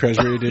Garfield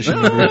Treasury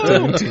Edition number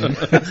 17.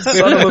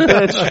 Son of a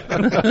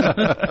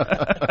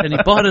bitch. And he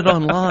bought it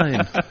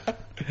online.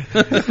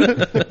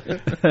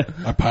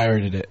 I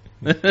pirated it.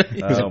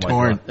 It was Oh, a my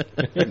torrent.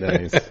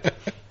 Nice.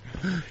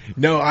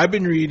 No, I've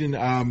been reading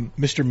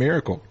Mr.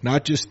 Miracle,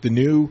 not just the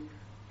new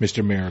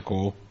Mr.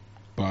 Miracle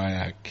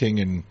by King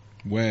and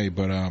Way,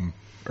 but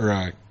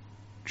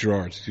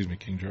Gerard, excuse me,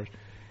 King George.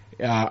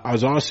 I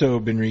was also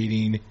been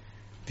reading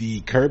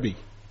the Kirby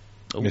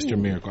Mr.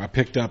 Miracle. I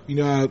picked up,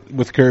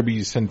 with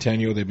Kirby's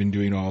Centennial, they've been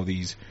doing all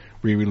these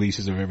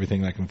re-releases of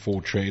everything like in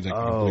full trades, like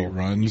complete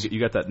runs. You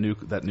got that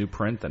new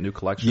print, that new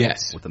collection?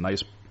 Yes. With the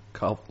nice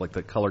like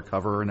the color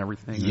cover and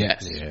everything?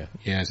 Yes, Yeah.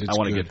 yes, it's I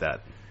want to good. get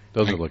that.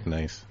 Those would look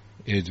nice.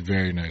 It's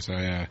very nice.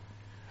 I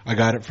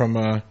got it from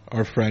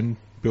our friend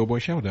Bill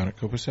Boychelle down at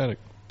Copacetic.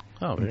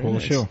 Oh, very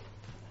Polish Hill.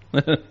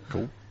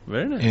 Cool.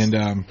 Very nice. And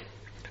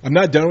I'm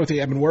not done with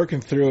it. I've been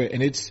working through it,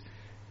 and it's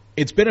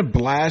been a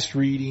blast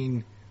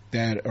reading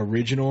that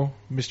original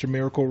Mr.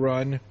 Miracle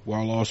run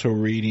while also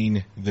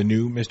reading the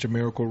new Mr.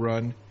 Miracle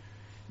run.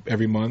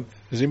 every month.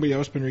 Has anybody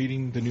else been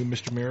reading the new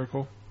Mr.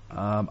 Miracle?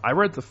 I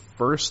read the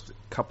first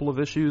couple of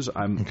issues.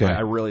 I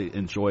really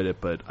enjoyed it,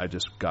 but I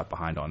just got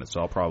behind on it,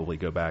 so I'll probably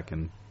go back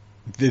and.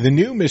 The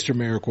new Mr.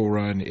 Miracle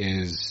run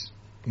is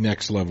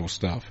next level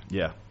stuff.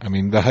 Yeah. I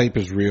mean, the hype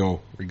is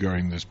real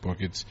regarding this book.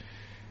 It's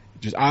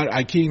just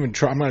I can't even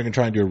try. I'm not even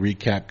trying to do a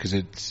recap because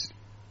it's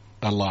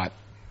a lot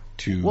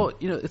to. Well,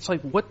 it's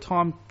like what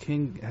Tom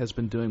King has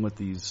been doing with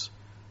these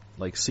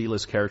like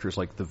C-list characters,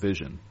 like the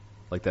Vision,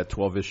 like that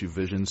 12-issue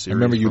Vision series. I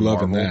remember you from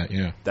loving Marvel. that.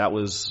 Yeah. That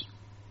was.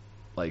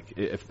 Like,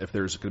 if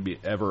there's going to be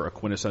ever a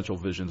quintessential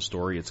Vision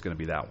story, it's going to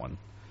be that one.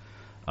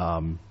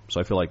 So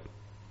I feel like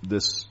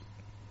this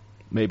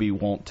maybe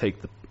won't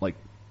take the, like,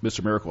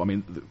 Mr. Miracle. I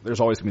mean, there's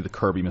always going to be the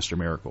Kirby Mr.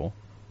 Miracle,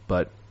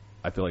 but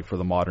I feel like for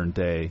the modern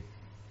day,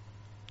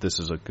 this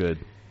is a good,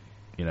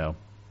 Well,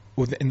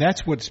 and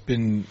that's what's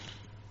been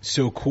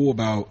so cool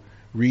about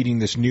reading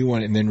this new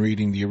one and then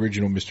reading the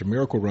original Mr.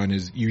 Miracle run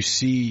is you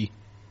see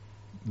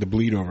the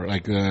bleed over,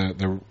 like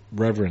the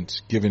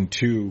reverence given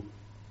to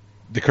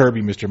the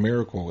Kirby Mr.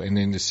 Miracle, and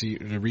then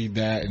to read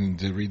that and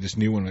to read this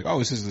new one, like, oh,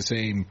 this is the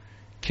same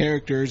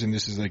characters, and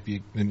this is like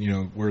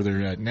where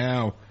they're at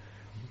now.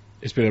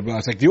 It's been a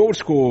blast. Like the old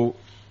school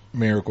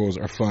Miracles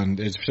are fun.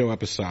 It's so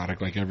episodic.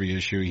 Like every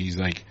issue, he's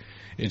like,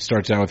 it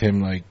starts out with him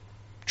like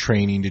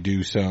training to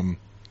do some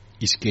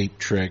escape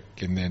trick,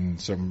 and then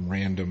some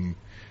random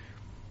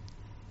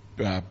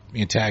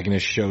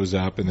antagonist shows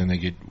up, and then they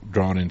get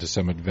drawn into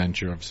some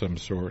adventure of some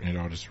sort, and it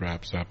all just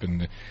wraps up.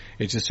 And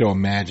it's just so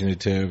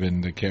imaginative,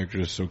 and the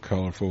characters are so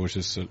colorful. It's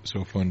just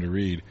so fun to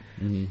read.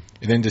 Mm-hmm.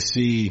 And then to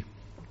see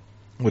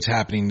what's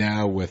happening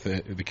now with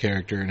the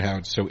character and how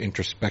it's so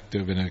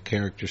introspective in a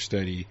character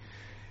study,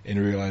 and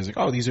realize like,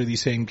 oh, these are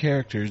these same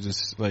characters,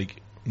 just like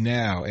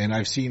now. And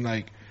I've seen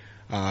like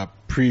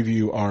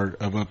preview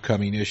art of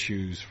upcoming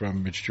issues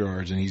from Mitch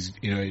George, and he's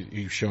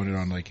shown it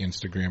on like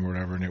Instagram or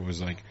whatever, and it was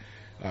like.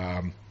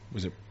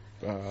 Was it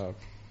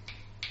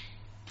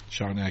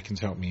Sean Atkins?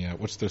 Help me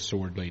out. What's the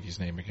sword lady's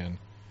name again?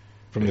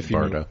 From the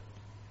female. Barda.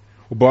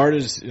 Well,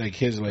 Barda's like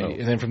his lady, Oh.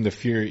 and then from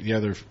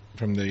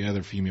the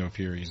other female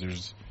Furies,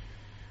 there's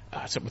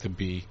something with a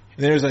B.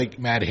 And there's like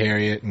Mad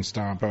Harriet and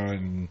Stompa,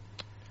 and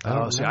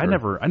see,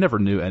 I never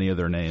knew any of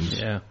their names.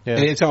 Yeah.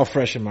 and it's all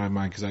fresh in my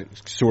mind because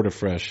it's sort of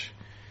fresh.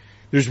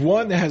 There's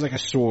one that has like a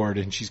sword,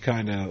 and she's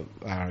kind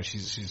of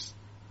she's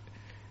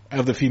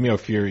of the female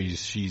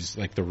Furies, she's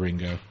like the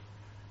Ringo.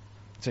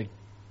 It's like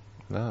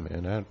No,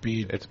 man.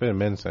 It's been a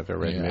minute since I've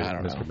read Yeah, I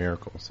don't Mr. know.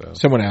 Miracle. So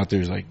someone out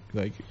there's like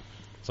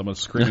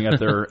Someone's screaming at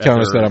their telling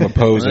us that I'm a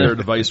poser. their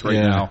device right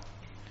Yeah. now.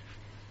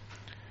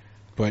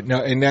 But no,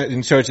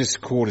 and so it's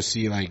just cool to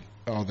see like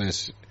all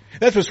this.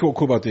 That's what's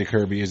cool about the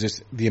Kirby is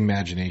just the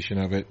imagination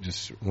of it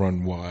just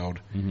run wild,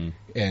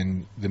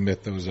 and the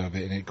mythos of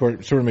it, and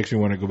it sort of makes me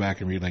want to go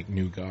back and read like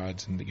New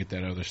Gods and to get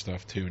that other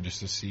stuff too, and just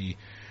to see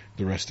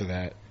the rest of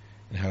that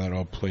and how that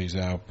all plays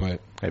out.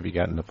 But have you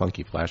gotten to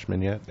Funky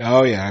Flashman yet?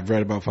 oh yeah, I've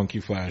read about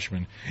Funky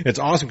Flashman. It's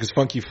awesome because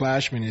Funky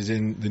Flashman is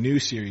in the new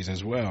series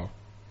as well.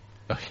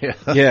 Oh, yeah.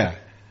 Yeah,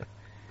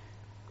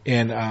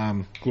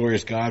 and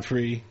Glorious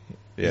Godfrey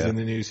is Yeah. in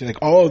the new series.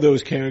 Like all of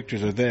those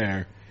characters are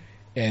there,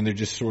 and they're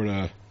just sort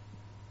of.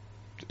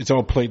 It's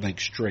all played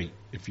like straight,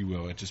 if you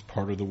will. It's just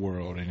part of the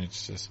world, and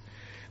it's just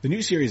the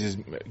new series is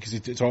because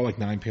it's all like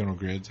 9-panel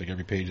grids. Like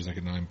every page is like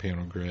a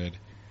 9-panel grid,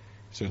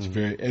 so it's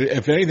very.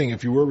 If anything,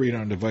 if you were reading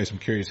on a device, I'm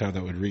curious how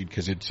that would read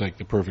because it's like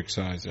the perfect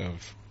size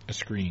of a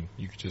screen.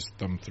 You could just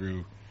thumb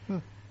through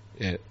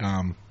it.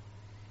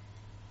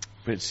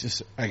 But it's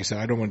just like I said,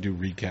 I don't want to do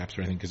recaps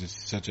or anything because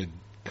it's such a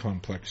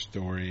complex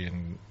story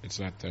and it's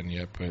not done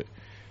yet. But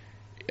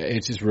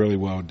it's just really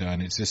well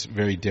done. It's just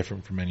very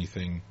different from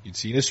anything you'd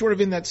see. And it's sort of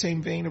in that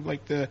same vein of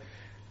like the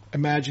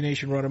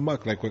imagination run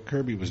amok, like what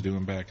Kirby was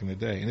doing back in the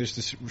day. And there's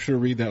this sort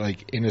of read that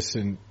like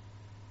innocent,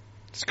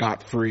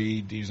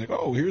 scot-free. He's like,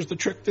 oh, here's the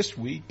trick this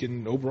week.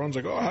 And Oberon's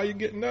like, oh, how you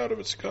getting out of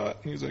it, Scott?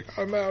 And he's like,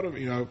 I'm out of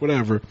it,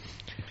 whatever.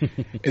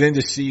 And then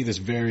to see this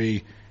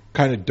very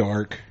kind of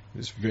dark,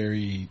 this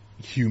very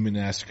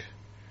human-esque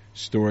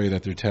story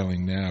that they're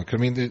telling now. 'Cause, I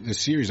mean, the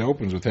series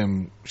opens with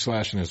him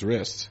slashing his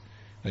wrists.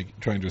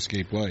 Like trying to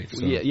escape life.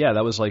 So. Yeah,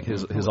 that was like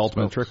his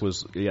ultimate trick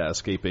was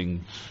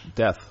escaping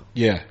death.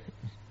 Yeah.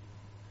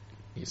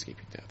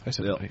 Escaping death. I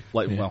said life.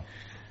 Yeah. Well,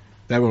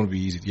 that one would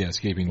be easy. Yeah,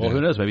 escaping death.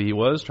 who knows? Maybe he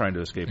was trying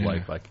to escape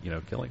life by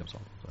killing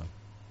himself. So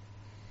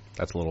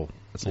that's a little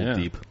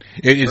deep.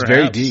 It's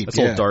very deep. It's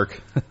a little dark.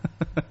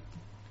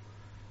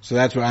 So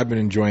that's what I've been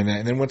enjoying that.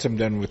 And then once I'm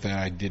done with that,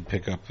 I did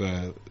pick up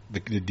the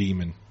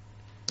Demon.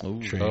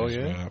 Trade as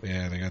well.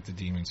 Yeah, they got the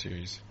Demon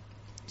series.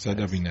 So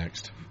that'll be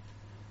next.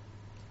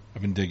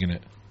 I've been digging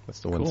it.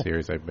 That's the one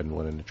series I've been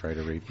wanting to try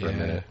to read for a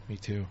minute. Me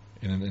too.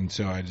 And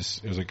so it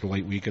was like a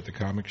late week at the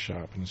comic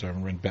shop, and so I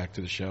went back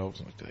to the shelves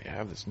and like, do they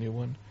have this new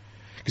one?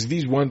 Because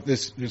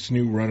this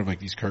new run of like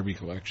these Kirby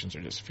collections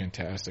are just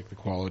fantastic. The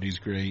quality's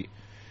great.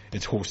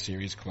 It's whole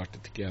series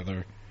collected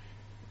together.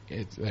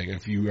 It's like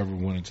if you ever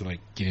wanted to like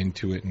get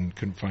into it and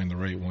couldn't find the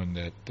right one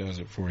that does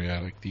it for you,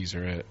 like these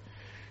are it.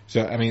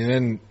 So I mean,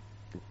 then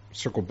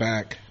circle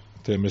back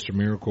to Mr.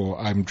 Miracle.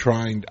 I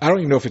don't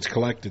even know if it's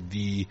collected,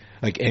 the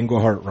like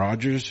Englehart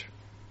Rogers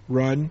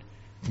run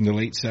from the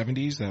late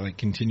 70s that like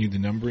continued the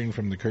numbering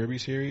from the Kirby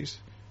series.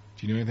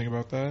 Do you know anything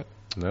about that?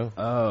 No.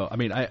 Oh, I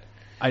mean,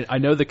 I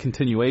know the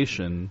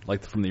continuation,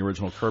 like from the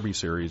original Kirby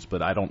series,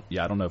 but I don't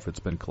know if it's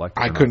been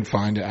collected. I couldn't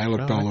find it. I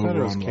looked No, all I thought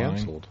over it was online.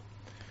 canceled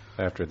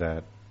after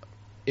that.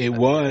 It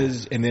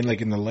was, and then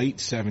like in the late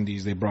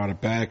 70s, they brought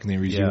it back and they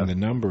resumed the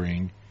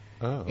numbering.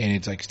 Oh. And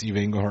it's like Steve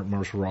Englehart and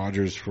Marshall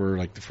Rogers for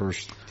like the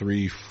first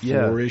 3-4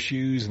 Yeah.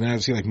 issues. And then I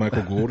see like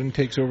Michael Golden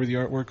takes over the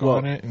artwork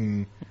on it.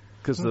 And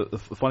Because the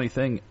funny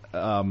thing,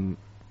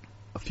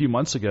 a few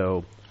months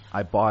ago,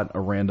 I bought a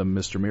random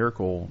Mr.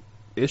 Miracle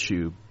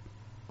issue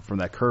from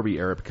that Kirby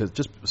era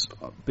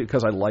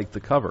because I liked the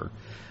cover.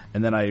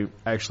 And then I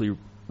actually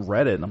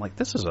read it, and I'm like,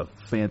 this is a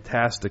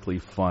fantastically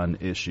fun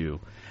issue.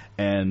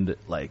 And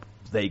like,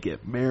 they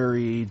get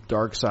married,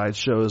 Darkseid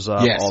shows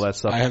up, yes, all that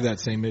stuff. I have that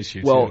same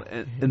issue. Well,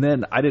 too. and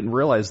then I didn't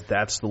realize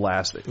that's the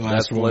last one. Yeah.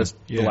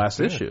 the last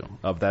Yeah. issue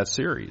of that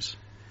series.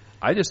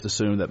 I just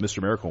assumed that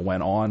Mr. Miracle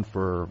went on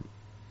for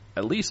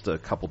at least a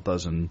couple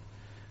dozen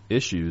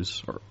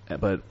issues,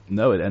 but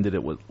no, it ended.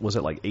 Was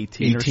it like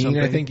 18 or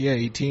something? I think. Yeah,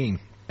 18.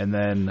 And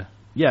then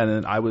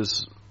I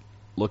was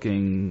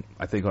looking,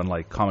 I think, on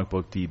like Comic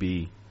Book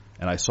DB,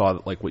 and I saw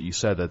like what you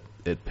said, that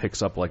it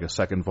picks up like a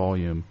second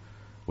volume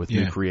with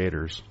new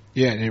creators.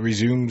 Yeah, and it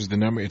resumes the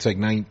number. It's like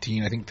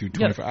 19, I think, through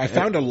 25. I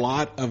found a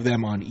lot of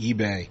them on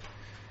eBay. It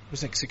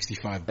was like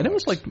 $65. And it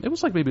was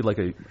like maybe like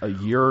a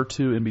year or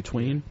two in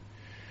between.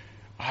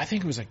 I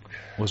think it was like.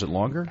 Was it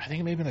longer? I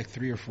think maybe like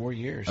 3 or 4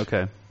 years.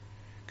 Okay.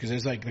 Because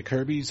there's like the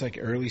Kirby's like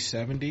early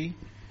 70s,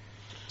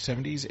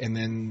 and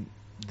then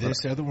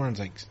this other one's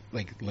like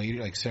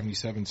later, like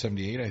 77,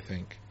 78, I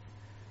think.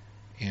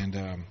 And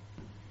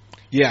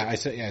I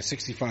said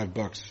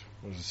 $65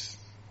 was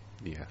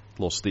A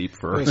little steep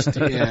for a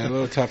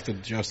little tough to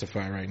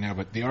justify right now.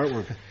 But the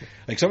artwork,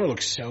 like some of it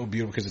looks so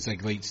beautiful because it's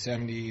like late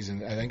 70s,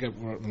 and I think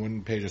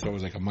one page I saw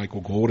was like a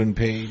Michael Golden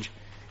page,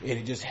 and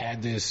it just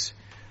had this.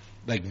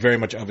 Like very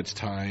much of its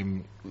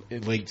time,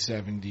 late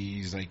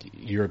 70s, like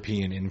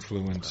European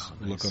influence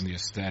look on the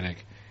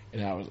aesthetic,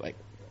 and I was like,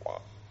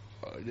 "Whoa,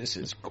 this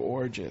is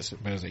gorgeous."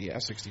 But I was like, "Yeah,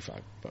 $65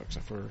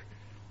 for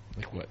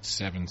like what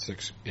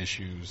 6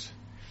 issues?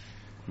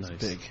 Nice.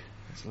 It's big.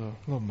 It's a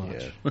little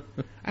much." Yeah.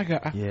 I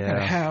got a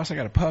house. I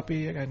got a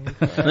puppy. I got a new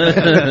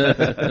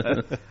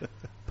car.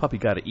 Puppy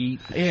got to eat.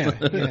 Yeah.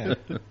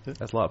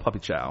 That's a lot of puppy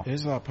chow.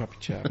 There's a lot of puppy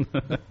chow,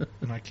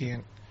 and I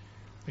can't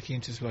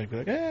just be like,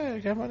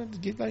 hey, I wanted to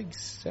get like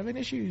 7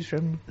 issues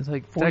from It's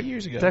like 4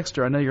 years ago.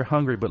 Dexter, I know you're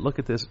hungry, but look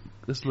at this.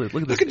 Look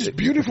at this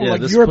beautiful Yeah,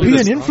 like this European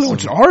is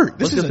influence awesome. art.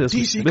 This Look is at a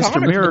this, DC Mr.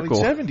 comic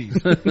Miracle. from the late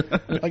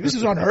 70s. Like this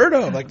is unheard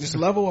of. Like this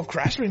level of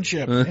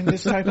craftsmanship in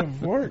this type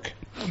of work.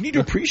 You need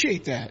to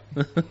appreciate that.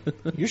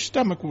 Your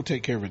stomach will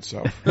take care of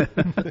itself.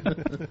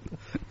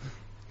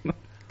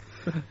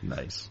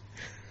 Nice.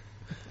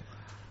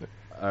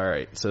 All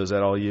right. So is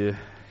that all you?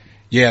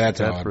 Yeah, that's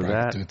That all I for brought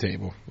that? to the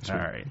table. All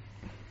right.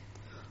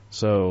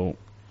 So,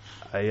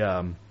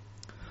 I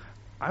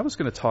was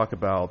going to talk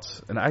about,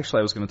 and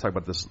actually I was going to talk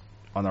about this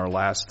on our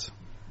last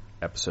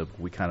episode.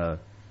 We kind of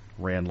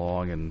ran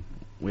long and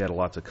we had a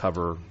lot to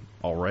cover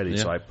already,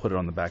 so I put it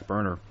on the back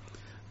burner.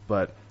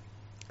 But,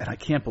 and I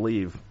can't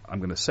believe I'm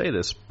going to say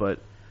this, but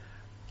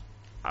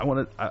I'm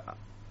going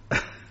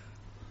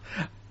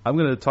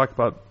to talk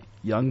about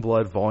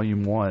Youngblood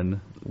Volume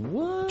 1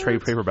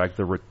 trade paperback.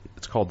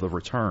 It's called The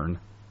Return,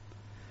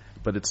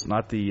 but it's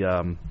not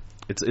the.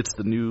 It's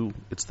the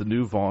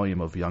new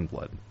volume of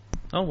Youngblood.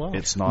 Oh wow!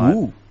 It's not.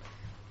 Ooh.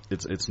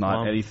 It's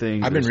not Wow.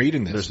 anything. I've been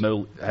reading this. There's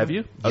no. Have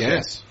you? Okay.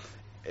 Yes.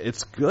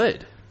 It's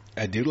good.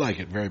 I do like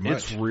it very much.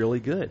 It's really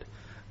good.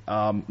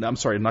 No, I'm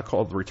sorry, not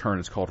called The Return.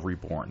 It's called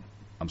Reborn.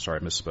 I'm sorry,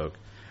 I misspoke.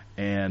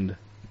 And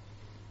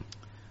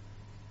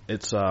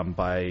it's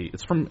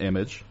it's from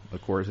Image,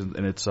 of course,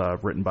 and it's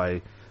written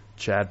by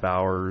Chad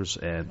Bowers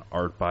and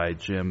art by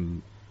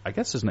Jim. I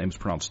guess his name's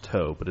pronounced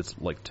Toe, but it's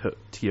like Towe.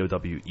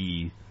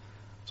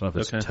 I don't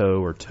know if it's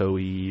Toe or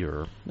Toei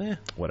or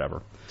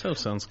whatever. Toe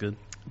sounds good.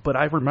 But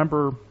I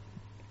remember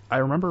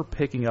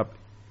picking up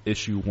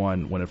issue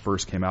 1 when it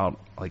first came out,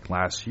 like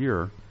last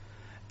year,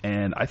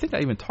 and I think I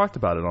even talked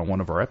about it on one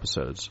of our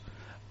episodes.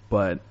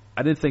 But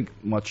I didn't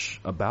think much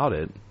about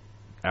it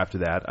after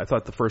that. I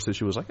thought the first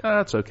issue was like,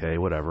 it's okay,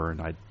 whatever,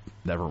 and I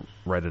never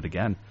read it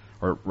again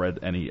or read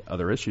any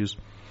other issues.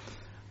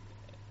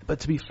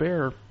 But to be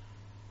fair,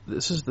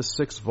 this is the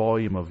 6th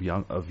volume of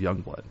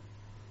Youngblood.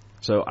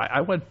 So I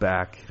went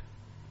back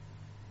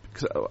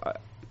because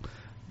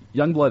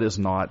Youngblood is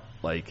not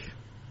like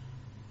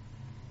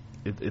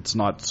it's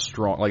not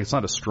strong. Like it's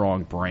not a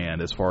strong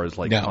brand as far as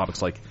like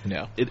comics. Like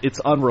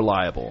it's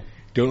unreliable.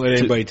 Don't let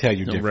anybody tell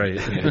you different.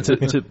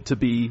 Right. to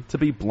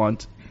be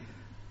blunt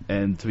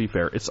and to be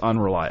fair, it's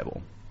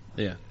unreliable.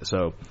 Yeah.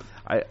 So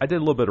I did a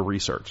little bit of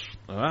research.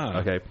 Ah.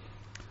 Okay.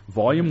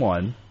 Volume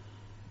 1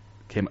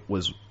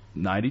 was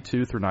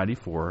 92 through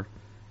 94,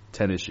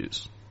 10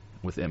 issues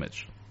with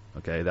Image.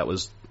 Okay, that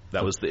was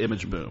the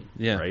Image boom.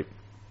 Yeah. Right.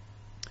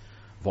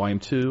 Volume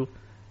 2,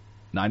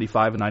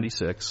 95 and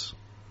 96.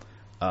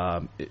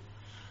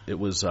 It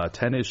was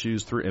 10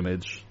 issues through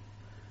Image.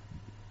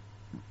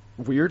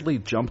 Weirdly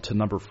jumped to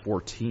number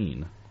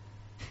 14.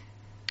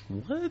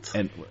 What?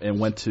 And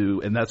went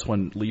to, and that's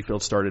when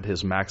Liefeld started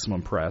his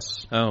Maximum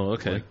Press. Oh,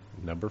 okay. Like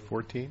number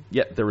 14?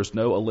 Yeah, there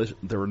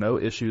were no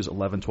issues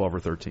 11, 12, or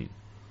 13.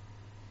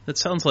 That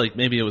sounds like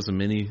maybe it was a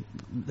mini.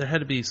 There had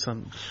to be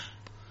some,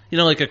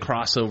 like a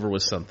crossover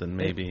with something,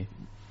 maybe.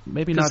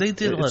 Maybe 'Cause not. they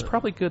did it's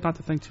probably good not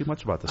to think too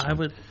much about this. I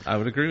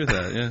would agree with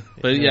that. Yeah,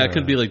 but yeah, it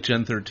could be like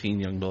Gen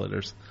 13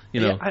 Youngblooders. I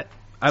don't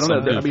know. some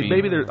I mean, goofy-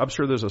 maybe I'm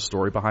sure there's a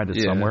story behind it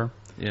Yeah. somewhere.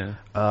 Yeah.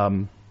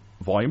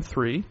 Volume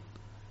 3,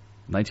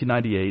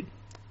 1998,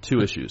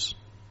 2 issues.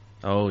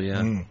 Oh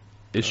yeah.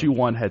 Issue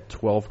 1 had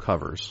 12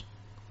 covers,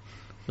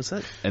 Was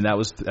that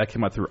that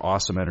came out through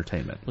Awesome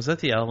Entertainment.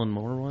 the Alan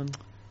Moore one?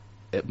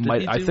 It Did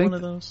might. he I do think.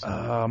 one of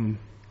those?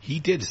 He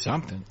did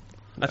something.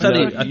 I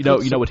thought you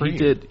know what he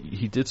did.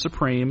 He did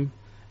Supreme,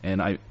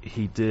 and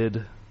he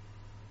did.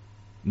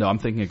 No, I'm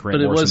thinking of Grant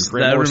But it Morrison. was-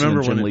 Grant I Morrison and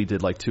remember Jim when Lee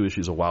did like 2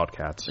 issues of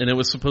Wildcats. and it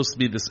was supposed to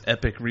be this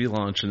epic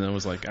relaunch, and then it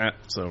was like,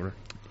 it's over.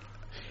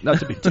 Now,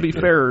 to be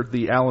fair,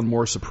 the Alan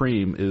Moore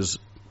Supreme is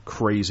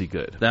crazy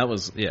good. That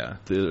was yeah.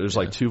 There's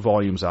like 2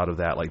 volumes out of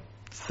that, like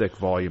thick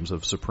volumes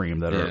of Supreme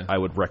that are Yeah. I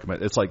would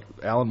recommend. It's like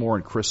Alan Moore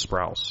and Chris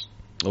Sprouse,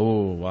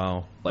 Oh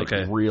wow. like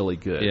okay. really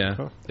good.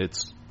 Yeah.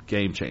 It's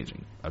game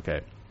changing. Okay,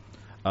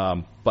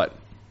 but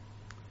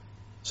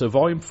so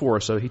volume 4.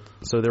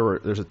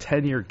 There's a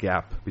 10-year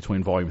gap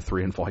between volume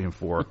 3 and volume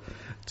 4,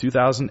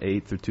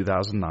 2008 through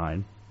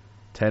 2009,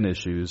 10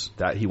 issues.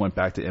 That he went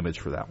back to Image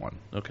for that one.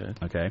 Okay.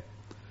 Okay,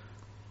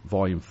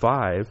 volume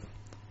 5,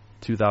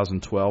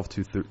 2012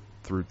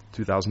 through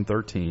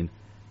 2013,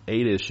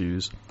 8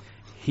 issues.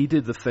 He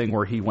did the thing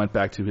where he went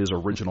back to his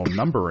original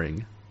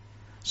numbering,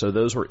 so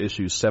those were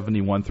issues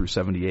 71 through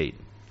 78.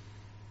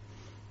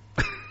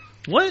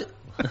 What?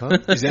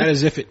 Is that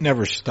as if it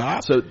never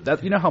stopped? So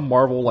that how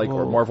Marvel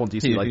or Marvel and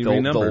DC He they'll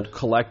renumbered.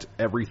 collect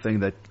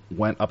everything that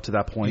went up to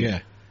that point, Yeah.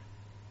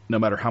 no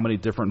matter how many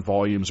different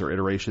volumes or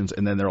iterations,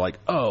 and then they're like,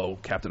 oh,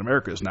 Captain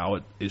America is now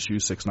at issue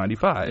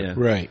 695. Yeah.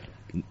 Right.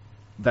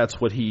 That's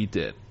what he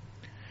did.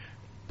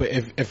 But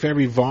if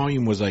every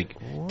volume was like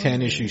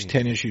 10 issues,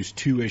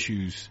 2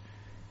 issues,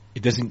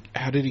 it doesn't.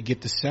 How did it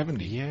get to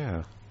 70?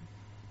 Yeah.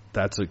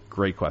 That's a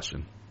great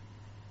question.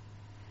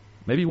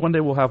 Maybe one day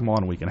we'll have him on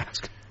and we can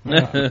ask.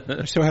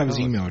 I still have his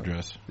email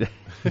address.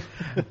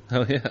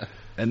 Oh yeah.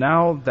 And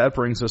now that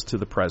brings us to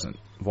the present.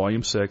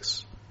 Volume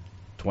 6,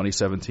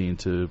 2017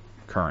 to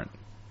current.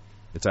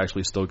 It's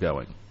actually still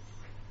going.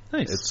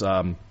 Nice. It's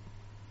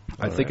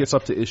I think it's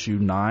up to issue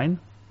 9.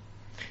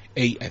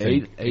 8, I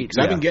think. Eight,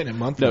 'Cause I've been yeah. getting it No,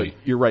 monthly.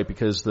 you're right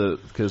because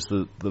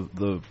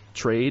the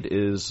trade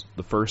is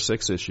the first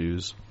 6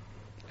 issues,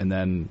 and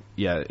then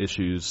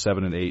issues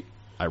 7 and 8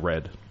 I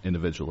read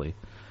individually.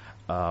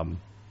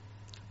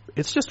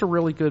 It's just a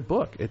really good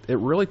book. It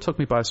really took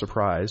me by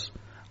surprise.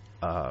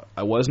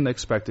 I wasn't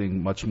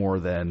expecting much more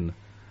than,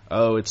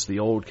 it's the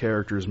old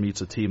characters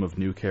meets a team of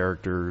new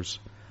characters,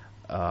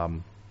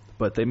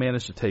 but they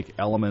managed to take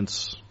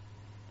elements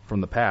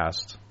from the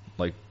past,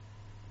 like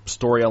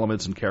story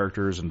elements and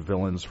characters and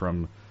villains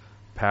from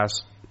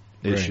past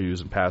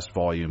issues and past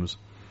volumes,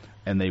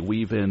 and they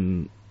weave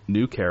in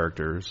new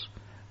characters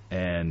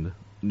and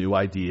new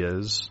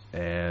ideas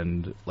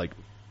and like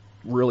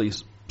really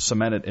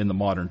cement it in the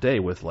modern day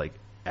with like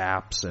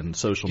apps and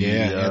social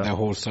media. Yeah, that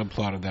whole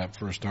subplot of that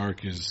first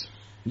arc is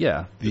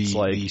it's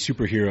like the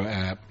superhero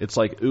app. it's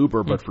like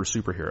Uber but for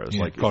superheroes,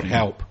 Yeah, like called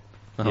Help.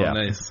 Oh, yeah.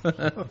 nice.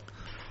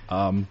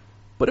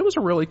 But it was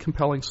a really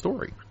compelling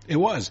story. It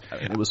was.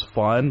 It was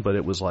fun, but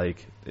it was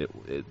like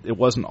it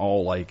wasn't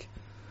all like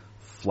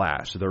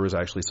flash. There was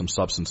actually some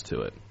substance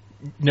to it.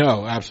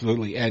 No,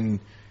 absolutely. And,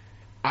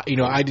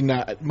 I did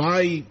not.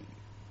 My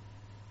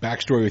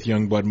backstory with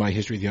Youngblood, my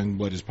history with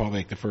Youngblood is probably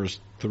like the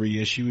first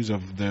 3 issues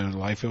of the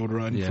Liefeld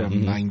run Yeah. from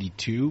Mm-hmm.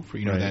 92 for,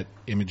 that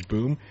Image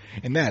boom.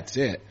 And that's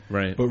it.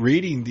 Right. But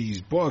reading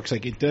these books,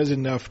 like, it does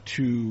enough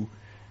to,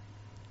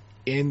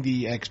 in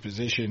the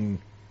exposition,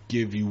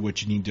 give you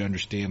what you need to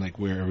understand, like,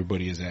 where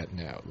everybody is at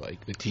now.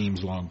 Like, the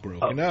team's long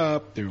broken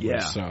up. There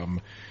was some,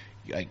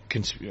 like,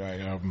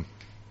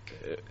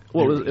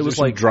 Well, it there's was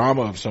some like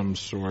drama of some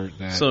sort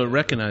that. So it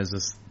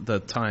recognizes the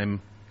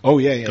time. Oh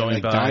yeah. going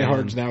Like by Die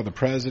Hard's and- now the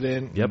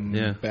president. Yep. and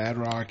Yeah. Bad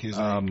Rock is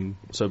like,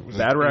 so was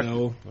Bad it Rock.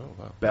 ill?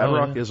 Bad Oh,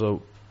 Rock yeah. is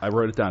I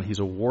wrote it down. He's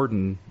a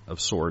warden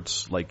of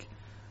sorts. Like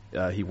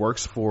he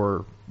works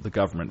for the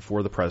government,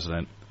 for the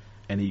president,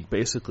 and he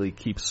basically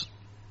keeps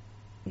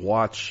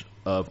watch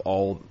of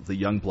all the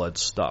Youngblood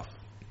stuff,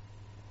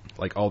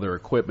 like all their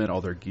equipment,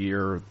 all their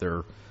gear,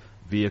 their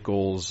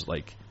vehicles.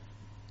 Like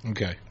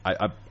Okay.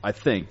 I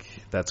think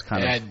that's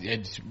kind of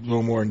It's a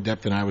little more in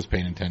depth than I was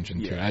paying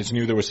attention to. Yeah. I just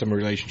knew there was some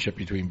relationship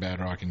between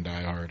Bad Rock and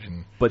Die Hard,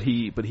 and but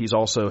he's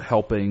also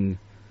helping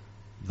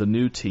the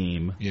new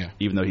team, Yeah.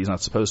 even though he's not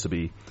supposed to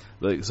be.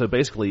 So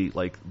basically,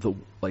 like the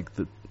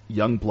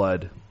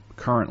Youngblood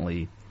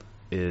currently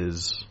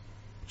is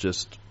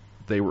just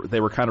they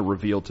were kind of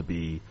revealed to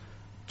be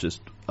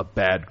just a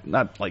bad,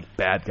 not like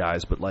bad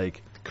guys, but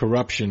like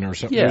corruption or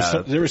something.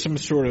 Yeah. There was some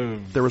sort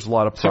of there was a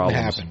lot of something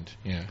problems. happened.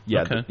 Yeah.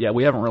 Yeah, Okay. yeah.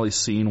 We haven't really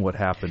seen what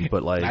happened,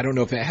 but like I don't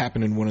know if that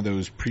happened in one of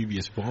those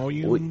previous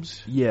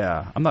volumes.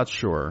 yeah, I'm not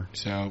sure.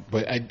 So,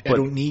 but I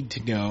don't need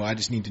to know. I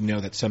just need to know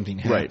that something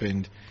Right.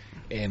 happened,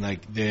 and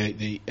like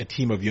a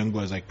team of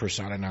Youngbloods like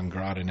persona non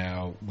grata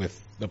now with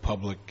the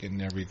public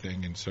and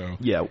everything, and so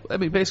Yeah, I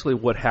mean, basically,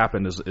 what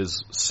happened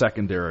is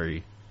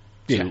secondary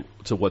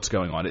to what's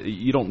going on.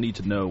 You don't need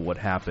to know what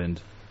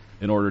happened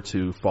in order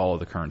to follow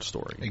the current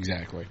story.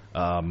 exactly.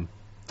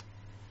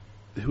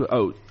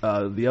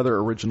 The other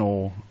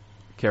original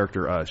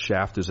character,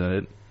 Shaft, is in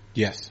it,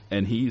 Yes.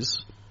 and he's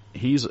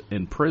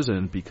in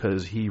prison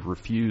because he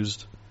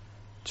refused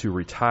to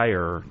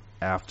retire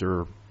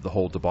after the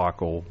whole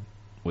debacle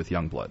with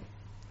Youngblood.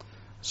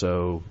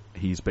 So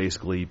he's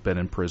basically been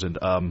imprisoned.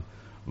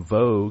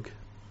 Vogue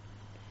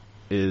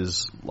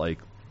is like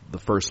the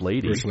first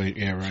lady. First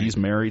lady, yeah, right. She's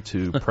married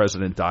to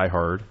President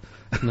Diehard,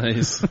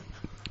 Nice.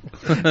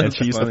 and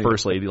she's funny. the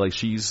first lady. Like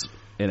she's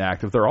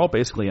inactive. They're all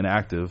basically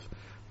inactive,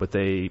 but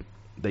they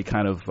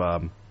kind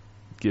of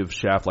give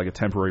Shaft like a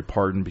temporary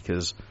pardon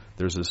because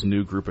there's this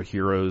new group of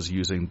heroes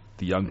using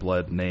the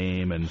Youngblood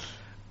name, and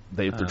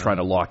they're trying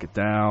to lock it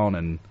down.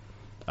 And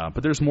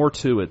but there's more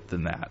to it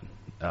than that.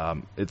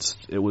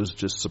 It was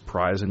just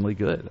surprisingly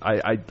good.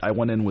 I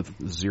went in with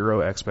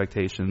zero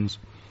expectations,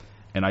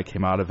 and I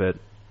came out of it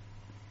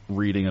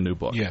reading a new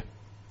book. Yeah,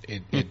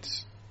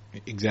 it's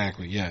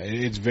exactly. Yeah,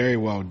 it's very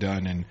well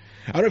done. And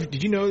I don't know.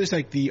 Did you know this?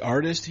 Like the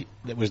artist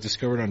that was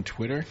discovered on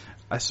Twitter.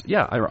 I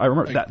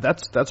remember Like-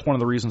 that's one of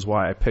the reasons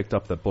why I picked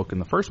up that book in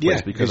the first place,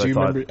 Yeah, because I you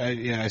thought, remember.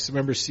 I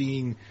remember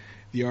seeing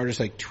the artist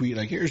like tweet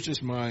like, "Here's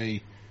just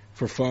my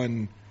for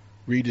fun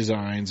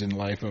redesigns," and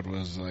Liefeld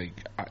was like,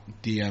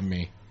 "DM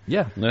me.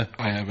 yeah,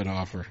 I have an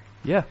offer."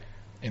 yeah.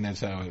 And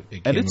that's how it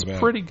came And it's about.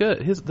 pretty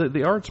good.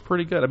 The art's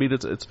pretty good. I mean,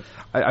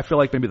 I feel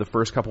like maybe the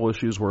first couple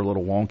issues were a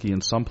little wonky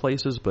in some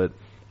places, but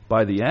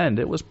by the end,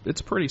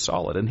 it's pretty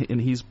solid. And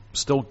he's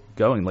still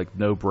going, like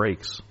no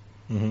breaks.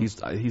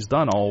 Mm-hmm. He's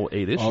done all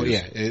 8 issues. Oh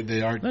yeah,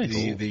 the art, Nice.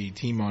 the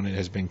team on it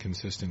has been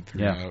consistent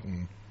throughout,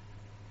 and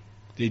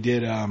they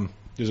did.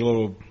 There's a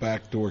little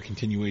backdoor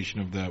continuation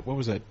of the what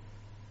was that?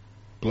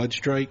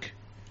 Bloodstrike.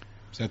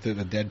 Is that the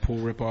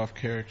Deadpool ripoff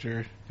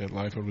character that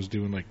Liefeld was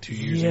doing like 2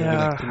 years ago? Did,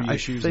 like 3 I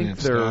issues think and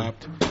it they're-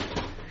 stopped.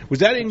 Was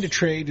that in the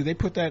trade? Did they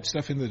put that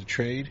stuff into the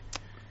trade?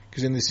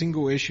 Because in the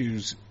single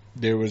issues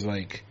there was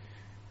like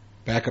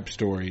backup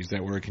stories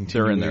that were a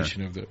They're in there.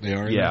 continuation of the. They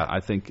are. In Yeah,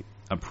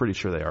 I'm pretty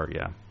sure they are.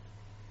 Yeah.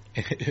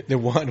 there? The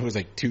one was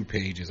like 2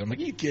 pages. I'm like,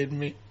 are you kidding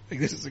me? Like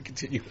this is a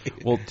continuation.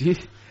 Well,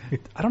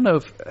 I don't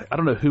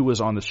know who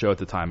was on the show at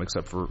the time,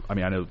 except for I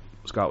know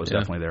Scott was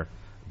definitely there,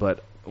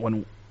 but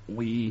when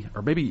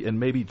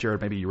maybe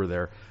Jared, maybe you were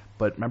there,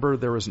 but remember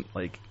there was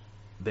like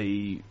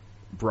they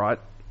brought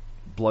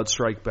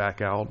Bloodstrike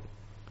back out,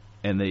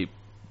 and they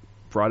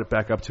brought it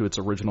back up to its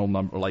original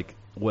number, like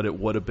what it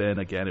would have been.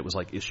 Again, it was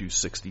like issue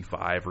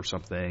 65 or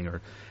something,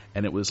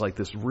 and it was like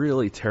this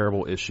really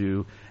terrible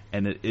issue,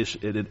 and it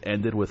had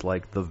ended with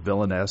like the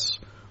villainess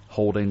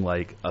holding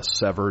like a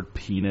severed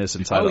penis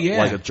inside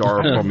like a jar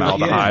of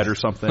formaldehyde or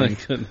something. My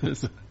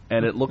goodness.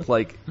 And it looked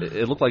like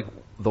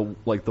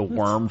the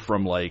worm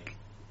from like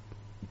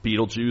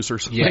Beetlejuice or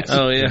something. Yes.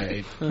 Oh, yeah.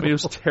 Right. I mean, it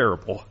was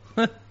terrible.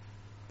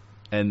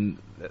 And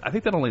I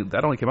think that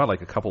only came out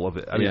like a couple of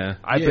it. I mean, Yeah.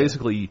 I Yeah.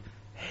 basically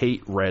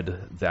hate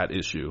read that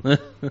issue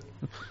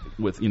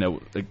with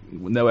like,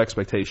 no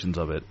expectations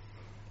of it,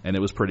 and it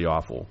was pretty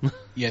awful.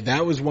 Yeah,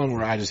 that was one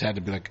where I just had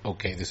to be like,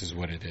 okay, this is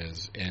what it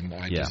is, and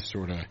I Yeah. just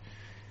sort of,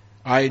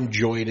 I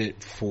enjoyed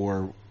it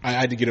I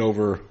had to get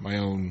over my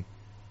own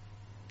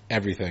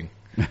everything,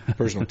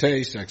 personal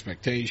taste,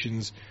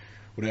 expectations,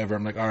 whatever.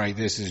 I'm like, all right,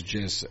 this is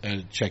just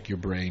a check your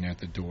brain at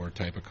the door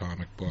type of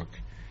comic book,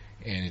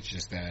 and it's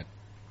just that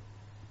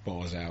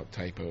balls out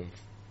type of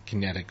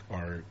kinetic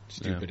art,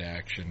 stupid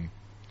action,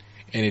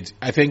 and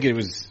I think it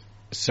was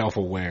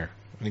self-aware.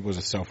 I think it was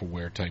a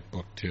self-aware type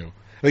book too.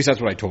 At least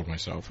that's what I told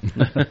myself.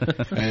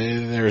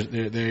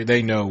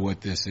 They know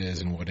what this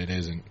is and what it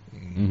isn't.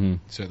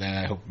 So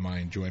that I hope my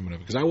enjoyment of it.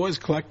 Because I was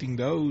collecting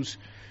those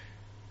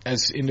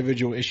as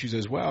individual issues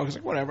as well. I was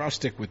like, whatever, I'll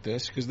stick with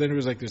this. Because then it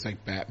was like this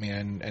like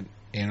Batman and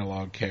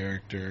analog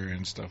character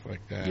and stuff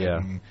like that. Yeah.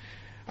 And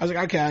I was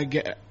like,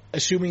 okay,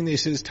 assuming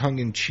this is tongue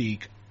in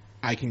cheek,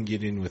 I can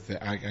get in with it.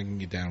 I can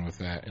get down with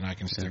that, and I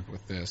can stick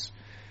with this.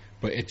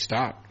 But it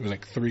stopped. It was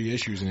like 3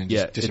 issues and then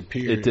just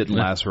disappeared. It didn't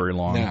last very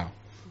long. No.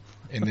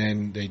 And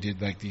then they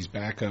did like these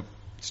backup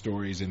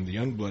stories in the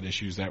Youngblood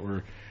issues that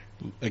were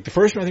like the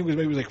first one I think was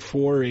maybe like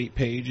 4 or 8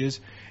 pages,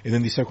 and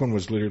then the second one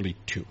was literally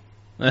 2.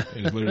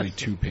 It was literally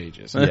 2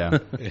 pages. Yeah.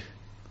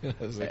 I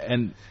was like,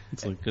 And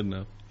It's like good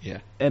enough. yeah.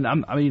 And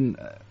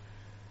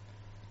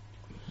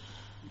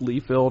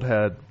Liefeld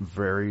had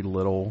very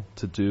little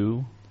to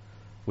do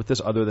with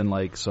this other than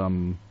like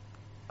some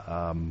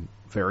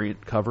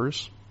variant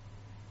covers.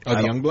 Oh,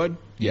 the Youngblood?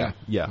 Yeah.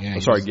 he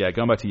Sorry, was-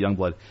 going back to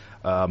Youngblood.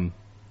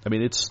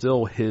 It's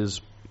still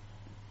his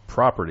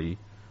property,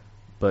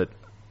 but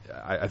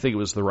I think it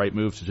was the right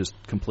move to just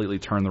completely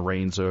turn the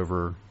reins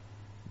over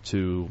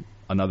to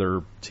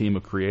another team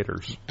of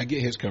creators. I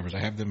get his covers. I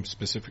have them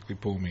specifically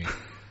pull me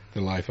the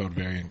Liefeld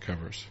variant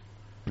covers.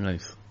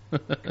 Nice.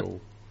 Cool.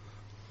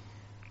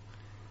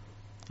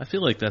 I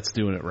feel like that's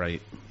doing it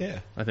right. Yeah.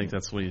 I think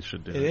that's what you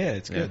should do. Yeah,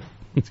 it's good.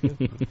 It's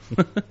good.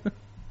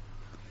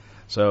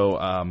 So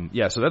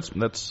so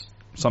that's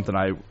something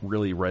I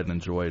really read and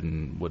enjoyed,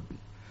 and would.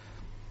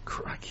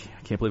 I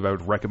can't believe I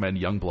would recommend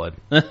Youngblood.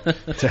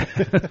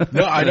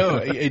 No, I know.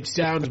 It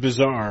sounds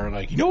bizarre.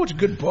 Like, you know what's a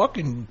good book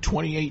in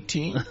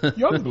 2018?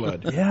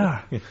 Youngblood.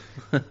 Yeah,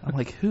 I'm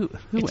like, who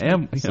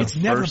am? It's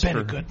never first been a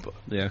for- good book.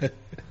 Yeah.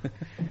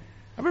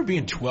 I remember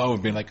being 12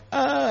 and being like,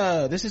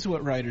 this is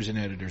what writers and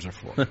editors are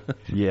for.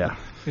 Yeah.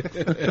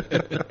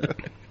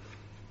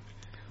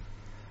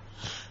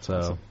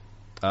 So,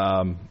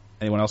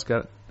 anyone else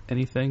got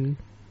anything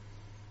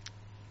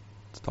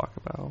to talk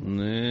about?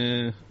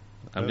 Nah,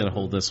 I'm going to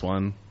hold this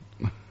one.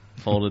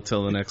 Hold it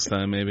till the next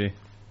time, maybe.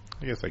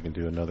 I guess I can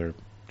do another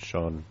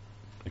Sean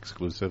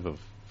exclusive of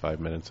 5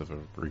 minutes of a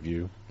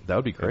review. That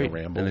would be and great. A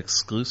ramble. An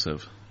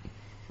exclusive.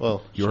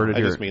 Well, You heard it I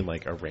here. just mean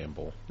like a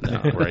ramble,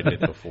 where I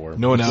did before.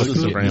 No one else This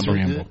is is a ramble.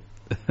 ramble.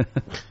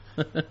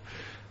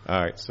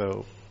 All right,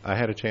 so I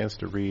had a chance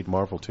to read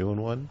Marvel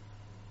 2-in-1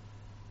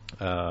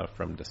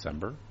 from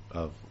December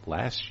of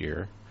last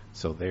year.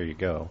 So there you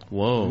go.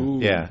 Whoa. Ooh.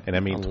 Yeah, and I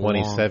mean A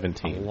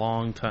 2017.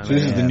 long time. So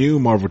this is the new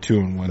Marvel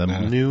 2-in-1.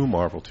 The new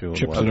Marvel 2-in-1.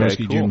 Chip Okay, Zdarsky,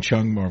 cool. Jim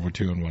Chung Marvel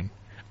 2-in-1.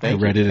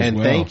 Thank I read you. it as and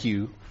well. thank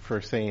you for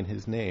saying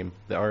his name,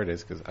 the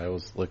artist, because I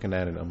was looking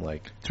at it and I'm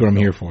like, That's what I'm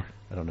here for.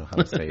 I don't know how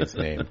to say his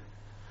name.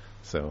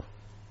 So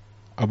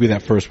I'll be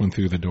that first one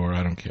through the door.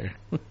 I don't care.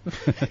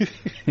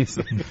 He's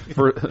the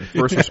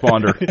first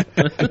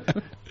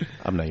responder.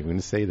 I'm not even going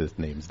to say the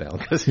names down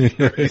because he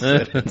already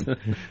said it.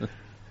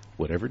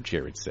 Whatever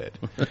Jared said.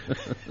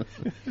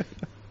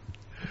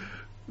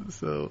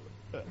 So,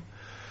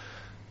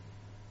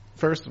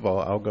 first of all,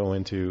 I'll go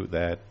into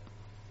that.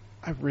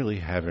 I really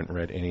haven't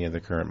read any of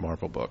the current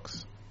Marvel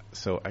books,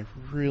 so I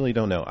really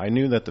don't know. I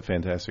knew that the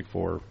Fantastic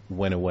Four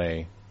went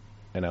away,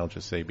 and I'll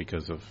just say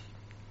because of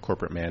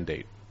corporate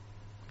mandate.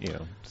 You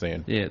know,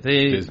 saying Yeah,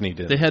 Disney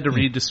did. they had to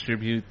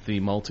redistribute the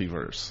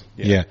multiverse.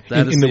 Yeah.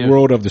 That In is the the-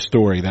 world of the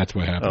story, that's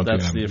what happened. to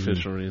That's them. the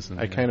official reason.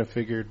 I kind of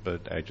figured,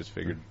 but I just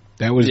figured.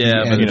 That was Yeah, the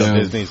but end You know, of,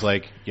 Disney's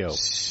like, yo,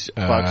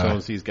 Fox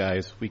owns these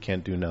guys. We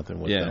can't do nothing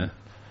with Yeah. them.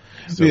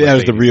 So that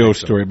was the Mercedes real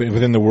makes them. story, but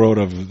within the world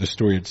of the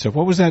story itself,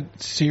 what was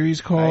that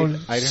series called?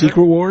 I'd Secret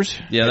heard- Wars.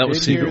 Yeah, that I was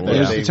did hear Secret that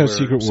Wars. they That's how were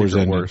Secret Wars Secret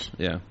ended. Wars.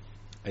 Yeah.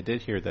 I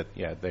did hear that.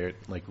 Yeah, they're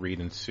like Reed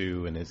and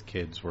Sue and his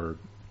kids were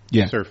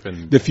Yeah,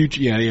 surfing. the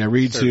future. Yeah.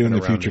 Reed Sue and the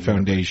Surfing around Future the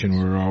Foundation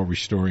were all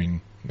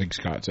restoring, like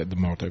Scott said, the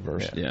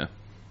multiverse. Yeah.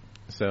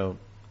 So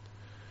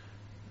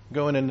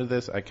going into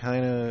this, I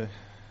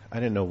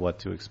didn't know what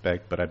to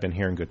expect, but I've been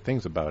hearing good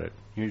things about it.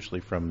 Usually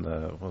from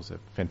the what was it,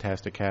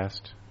 Fantastic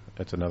Cast.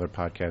 That's another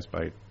podcast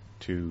by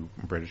two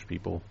British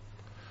people.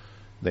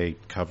 They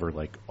cover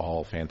like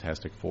all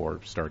Fantastic Four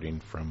starting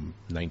from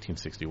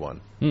 1961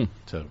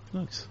 to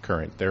Nice.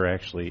 current. They're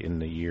actually in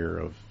the year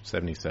of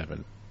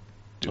 77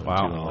 doing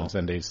Wow. 2-in-1s,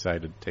 and they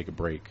decided to take a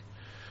break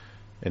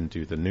and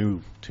do the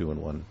new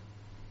 2-in-1.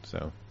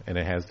 So, and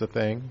it has the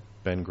Thing,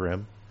 Ben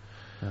Grimm.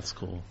 That's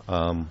cool.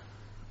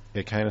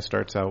 It kind of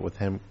starts out with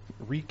him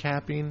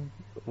recapping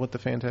what the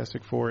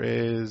Fantastic Four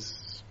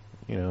is.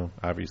 You know,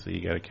 obviously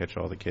you got to catch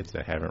all the kids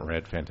that haven't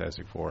read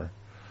Fantastic Four.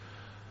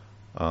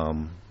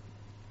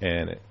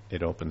 And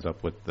it opens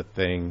up with the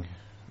Thing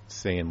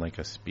saying like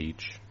a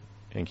speech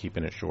and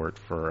keeping it short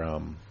for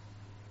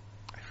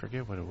I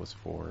forget what it was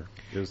for.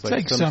 It was It's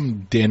like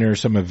some dinner,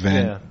 some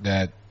event Yeah.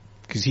 that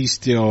because he's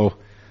still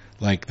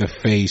like the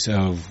face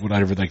of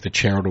whatever, like the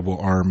charitable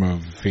arm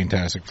of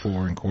Fantastic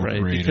Four Right.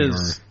 Incorporated.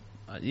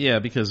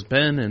 Because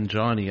Ben and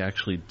Johnny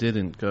actually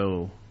didn't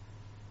go.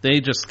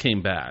 They just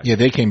came back. Yeah,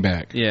 they came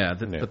back, Yeah.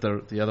 Yeah.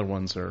 But the other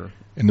ones are.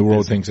 and the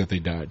world thinks that they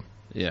died.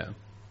 Yeah.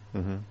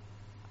 hmm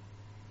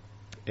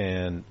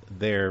And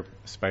there,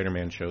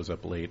 Spider-Man shows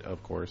up late,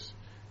 of course,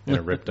 in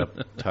a ripped-up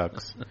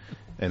tux,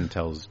 and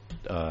tells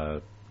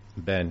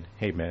Ben,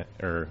 "Hey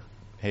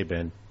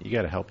Ben, you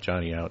got to help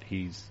Johnny out.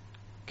 He's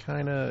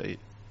kind of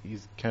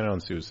on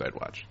suicide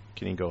watch.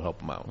 Can you go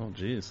help him out?" Oh,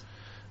 jeez.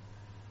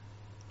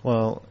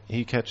 Well,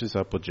 he catches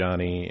up with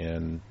Johnny,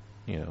 and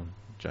you know,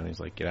 Johnny's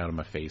like, "Get out of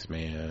my face,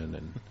 man,"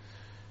 and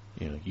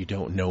you know, "You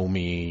don't know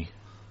me,"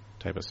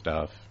 type of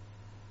stuff.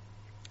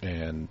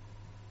 And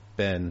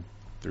Ben,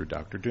 through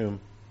Doctor Doom,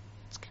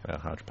 it's kind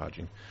of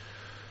hodgepodging,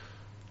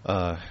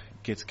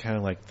 gets kind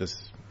of like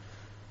this.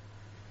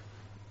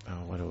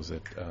 Oh, what was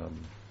it?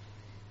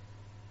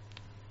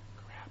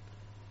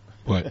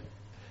 What?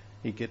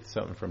 He gets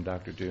something from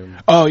Doctor Doom.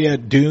 Oh yeah,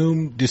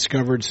 Doom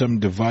discovered some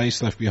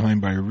device left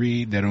behind by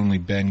Reed that only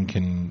Ben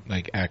can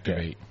like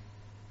activate.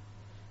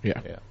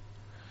 Yeah.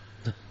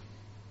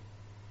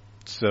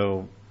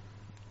 So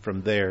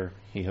from there,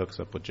 he hooks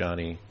up with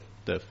Johnny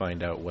to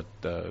find out what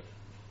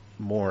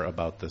more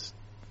about this,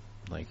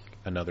 like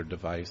another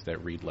device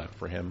that Reed left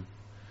for him.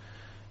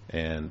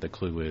 And the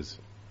clue is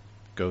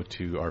go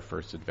to our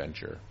first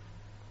adventure.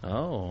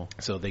 Oh,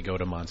 So they go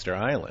to Monster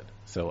Island.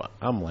 So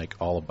I'm like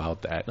all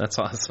about that. that's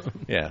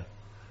awesome. Yeah.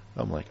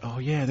 I'm like, oh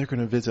yeah, they're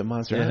going to visit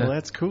Monster Yeah. Island.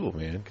 That's cool,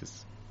 man.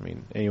 Because, I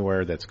mean,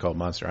 anywhere that's called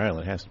Monster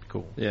Island has to be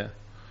cool. Yeah.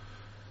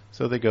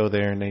 So they go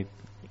there and they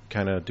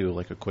kind of do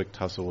like a quick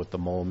tussle with the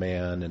mole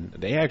man. And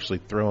they actually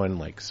throw in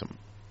like some,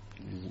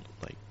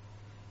 like,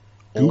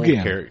 old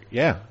Gugam.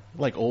 Yeah.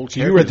 Like old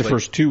So you read the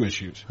characters, first 2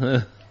 issues.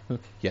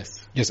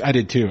 Yes. Yes, I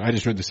did too. I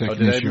just read the second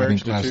did I issue, I merge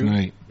think, the last 2?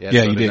 night. Yeah,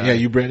 Yeah, so you did did. I. Yeah,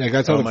 you read.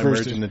 I saw Am the I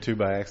first. merging the 2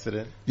 by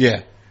accident?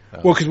 Yeah. Oh.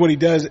 Well, because what he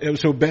does,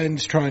 so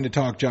Ben's trying to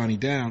talk Johnny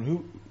down.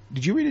 Who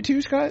did you read it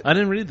too, Scott? I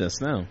didn't read this.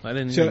 No, I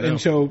didn't. So even know.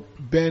 and so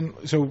Ben,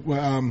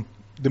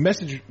 the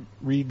message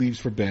Reed leaves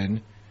for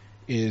Ben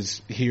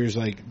is here's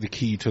like the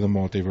key to the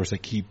multiverse.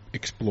 Like keep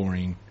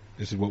exploring.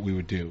 This is what we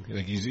would do.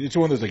 Like it's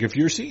one of those like if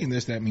you're seeing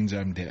this, that means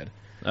I'm dead.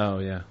 Oh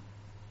yeah.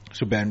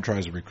 So Ben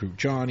tries to recruit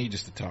Johnny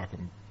just to talk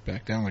him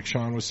back down, like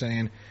Sean was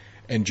saying.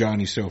 And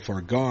Johnny's so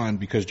far gone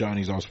because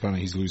Johnny's also found out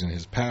he's losing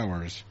his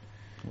powers.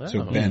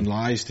 So Oh. Ben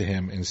lies to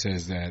him and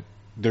says that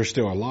they're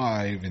still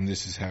alive and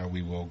this is how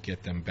we will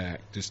get them back,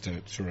 just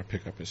to sort of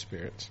pick up his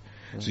spirits.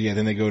 So yeah,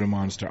 then they go to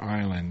Monster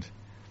Island,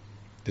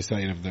 the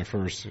site of their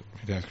first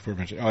Fantastic Four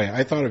adventure. Oh yeah,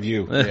 I thought of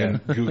you. Yeah.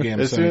 Gugam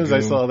As soon as I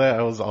Goom. saw that,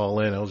 I was all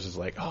in. I was just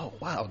like, oh,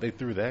 wow, they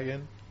threw that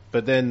in?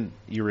 But then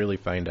you really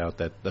find out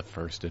that the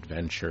first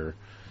adventure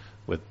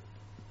with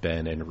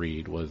Ben and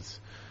Reed was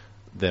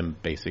them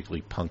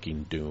basically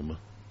punking Doom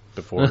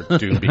before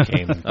Doom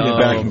became... back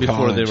Oh, in before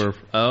college. they were.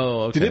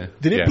 Oh, okay.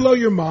 Did it Yeah. blow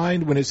your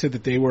mind when it said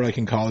that they were like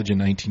in college in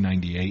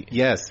 1998?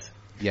 Yes.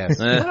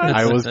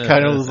 I was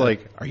kind of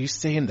like, are you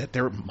saying that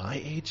they're my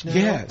age now?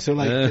 Yeah, so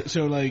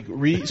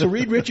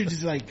Reed Richards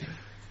is like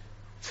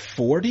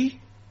 40,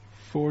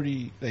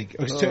 like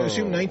so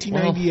assume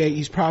 1998.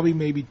 He's probably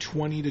maybe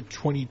 20 to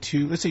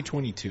 22. Let's say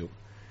 22,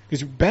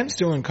 because Ben's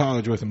still in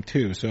college with him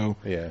too. So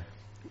Yeah.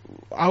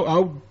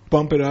 I'll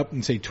bump it up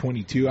and say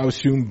 22. I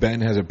assume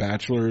Ben has a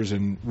bachelor's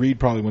and Reed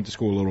probably went to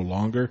school a little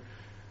longer.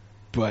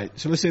 But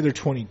so let's say they're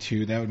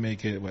 22. That would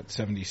make it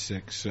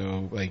 76.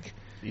 So like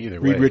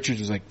Either way. Reed Richards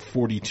was like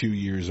 42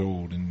 years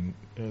old, and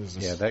it was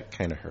just, Yeah, that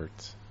kind of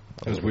hurts.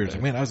 that was weird. It's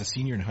like, man, I was a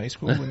senior in high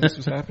school when this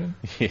was happening.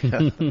 Yeah.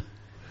 I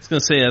was gonna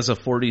say, as a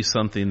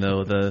 40-something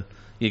though,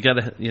 you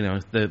gotta,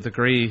 the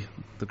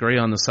gray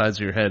on the sides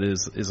of your head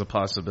is a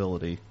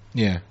possibility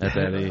Yeah. at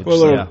that age. Well,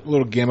 So,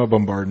 little gamma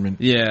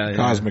bombardment. yeah,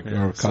 Cosmic,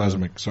 yeah. or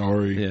cosmic,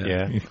 sorry. Yeah.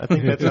 Yeah, I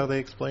think that's how they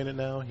explain it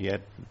now.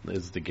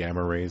 Is the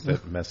gamma rays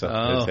that mess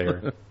up his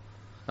hair.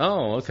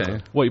 Oh,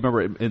 okay. Well, you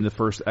remember in the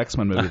first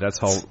X-Men movie,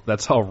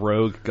 that's how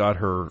Rogue got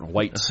her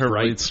white Her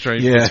white stripe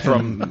stripe Yeah.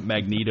 from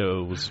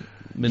Magneto's.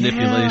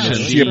 manipulation.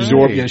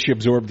 She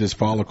absorbed his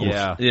follicles.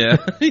 Yeah. Yeah,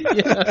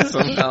 yeah.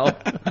 Somehow,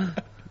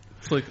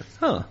 it's like,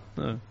 all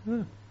right.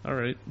 Actually, I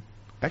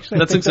uh, That's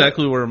think that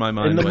exactly where my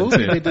mind in the went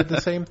movie to. they did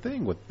the same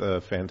thing with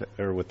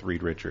with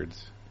Reed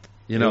Richards.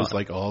 You It know, was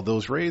like all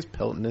those rays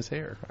pelting his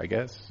hair. I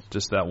guess.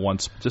 Just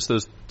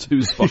those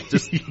two spots.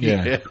 Just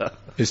Yeah.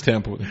 His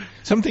temple.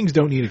 Some things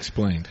don't need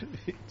explained.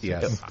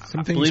 Yes.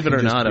 Some things believe it can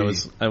or just not,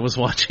 be- I was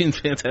watching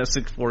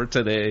Fantastic Four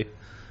today,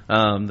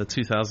 the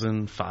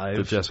 2005,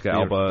 The Jessica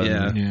Alba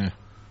Yeah, and-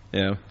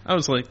 yeah. I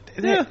was like,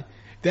 That- yeah, that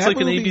it's like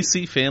movie- an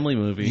ABC family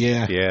movie.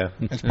 Yeah. Yeah.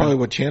 That's probably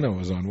what channel it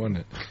was on, wasn't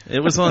it?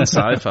 It was on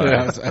Sci-Fi.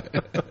 Yeah.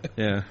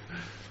 Yeah.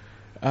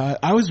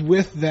 I was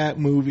with that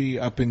movie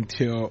up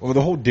until,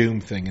 the whole Doom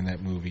thing in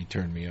that movie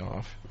turned me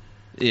off.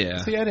 Yeah.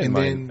 See, I didn't And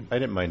mind. then- I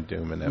didn't mind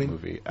Doom in that when-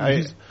 movie. when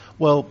he's-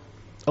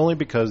 Only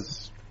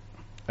because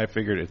I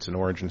figured it's an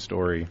origin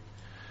story.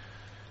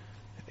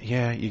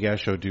 Yeah, you gotta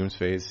show Doom's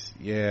face.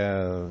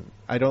 Yeah,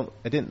 I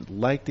didn't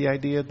like the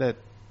idea that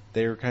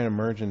they were kind of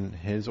merging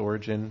his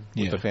origin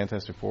with Yeah. the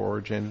Fantastic Four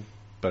origin.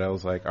 But I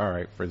was like, all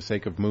right, for the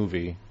sake of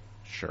movie,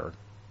 sure,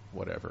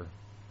 whatever.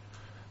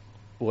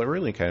 What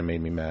really kind of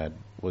made me mad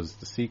was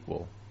the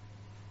sequel.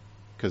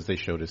 Because they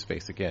showed his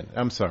face again.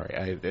 I'm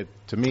sorry.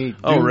 To me,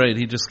 Oh, Doom- right.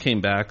 He just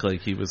came back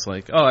like he was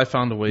like, oh, I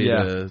found a way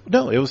Yeah. to.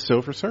 No, it was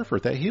Silver Surfer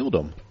that healed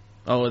him.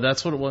 Oh,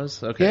 that's what it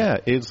was. Okay. Yeah,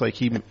 it's like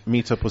he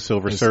meets up with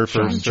Silver As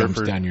Surfer. Sean jumps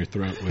Surfer. down your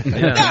throat with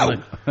Yeah.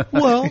 that. I'm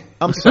Well,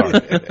 I'm sorry.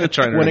 like,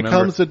 trying to When it remember.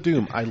 comes to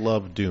Doom, I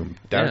love Doom.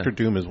 Doctor Yeah.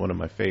 Doom is one of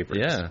my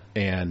favorites. Yeah.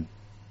 And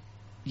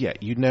yeah,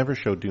 you never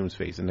show Doom's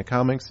face in the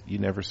comics. You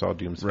never saw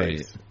Doom's Right.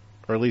 face,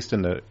 or at least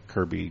in the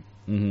Kirby.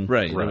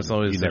 Right. It run. was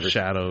always You never-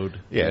 shadowed.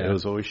 Yeah, it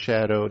was always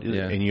shadowed,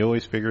 Yeah. and you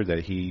always figured that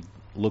he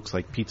looks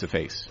like Pizza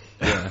Face.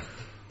 Yeah.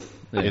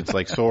 It's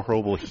like so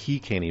horrible he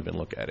can't even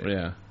look at it.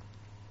 Yeah.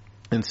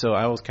 And so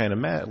I was kind of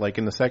mad. Like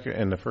in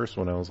the first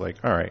one, I was like,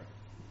 all right,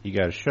 you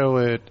got to show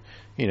it.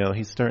 You know,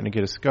 he's starting to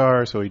get a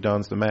scar, so he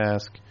dons the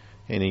mask,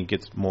 and he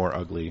gets more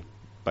ugly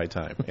by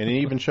time. And he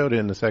even showed it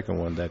in the second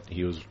one that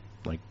he was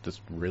like this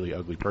really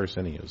ugly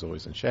person. He was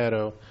always in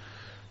shadow,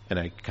 and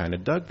I kind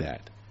of dug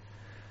that.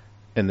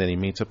 And then he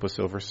meets up with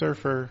Silver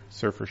Surfer.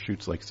 Surfer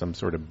shoots like some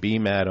sort of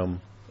beam at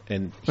him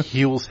and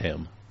heals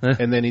him.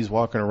 And then he's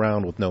walking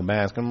around with no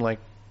mask. I'm like,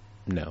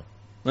 no,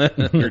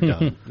 you're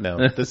dumb.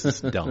 No, this is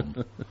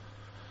dumb.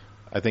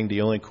 I think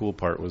the only cool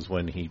part was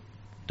when he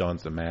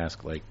dons the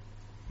mask like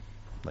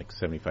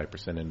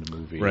 75% in the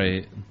movie,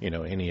 Right.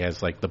 And he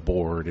has like the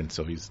board, and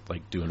so he's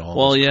like doing all.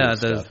 Well, this yeah,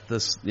 cool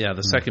stuff.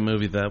 the second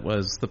movie, that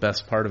was the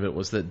best part of it,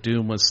 was that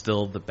Doom was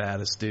still the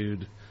baddest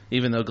dude,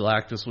 even though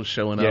Galactus was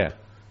showing up. Yeah.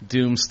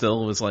 Doom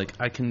still was like,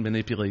 I can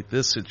manipulate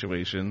this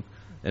situation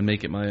and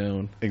make it my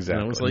own. Exactly.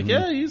 And I was like,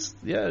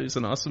 he's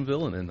an awesome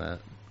villain in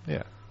that.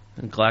 Yeah.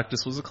 And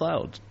Galactus was a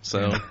cloud, so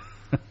let's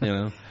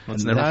And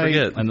never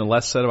forget. And the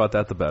less said about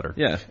that, the better.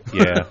 Yeah,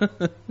 Yeah.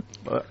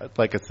 But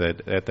like I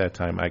said, at that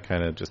time, I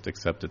kind of just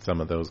accepted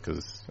some of those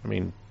because,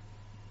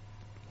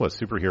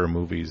 superhero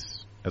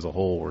movies as a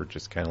whole were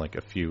just kind of like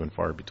a few and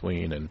far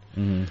between, and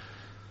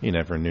you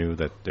never knew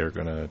that they're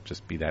going to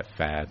just be that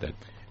fad that,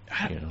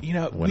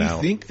 went we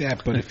out. think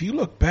that, but if you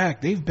look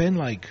back, they've been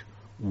like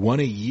one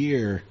a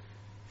year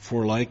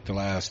for like the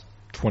last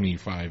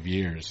 25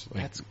 years.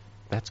 Like,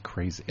 That's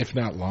crazy. if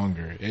not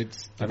longer. I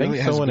think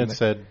someone had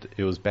said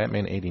it was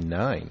Batman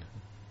 89.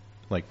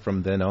 Like,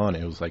 from then on,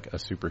 it was like a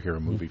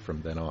superhero movie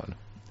from then on.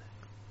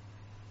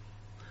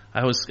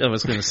 I was going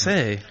to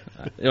say,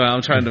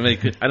 I'm trying to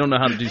make it. I don't know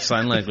how to do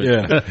sign language,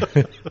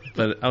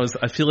 but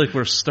I feel like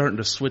we're starting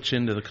to switch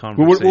into the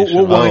conversation.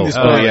 We'll wind this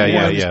back. yeah, We'll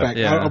wind this yeah. back.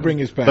 Yeah. I'll bring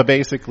this back. But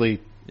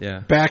basically,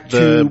 back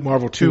the to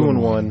Marvel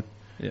 2-in-1.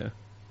 Yeah.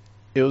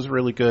 It was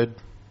really good.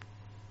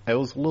 I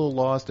was a little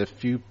lost at a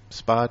few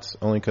spots,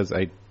 only because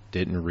I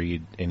didn't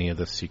read any of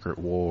the Secret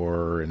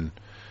War, and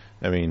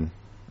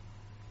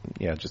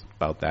just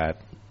about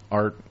that.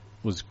 Art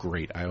was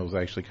great. I was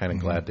actually kind of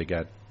glad they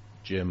got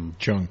Jim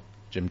Chung.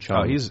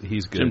 Oh, he's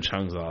good. Jim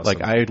Chung's awesome.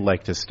 Like, I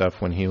liked his stuff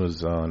when he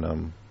was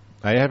on.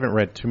 I haven't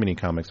read too many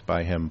comics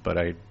by him, but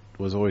I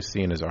was always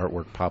seeing his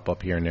artwork pop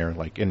up here and there,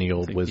 like in the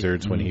old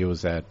Wizards when he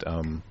was at.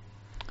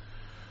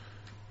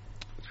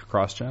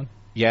 CrossGen?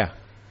 Yeah.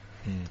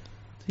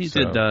 He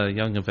did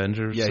Young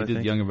Avengers. Yeah, he I did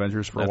think. Young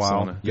Avengers for a That's while.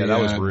 on it. Yeah, that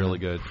was really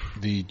good.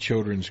 The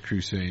Children's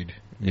Crusade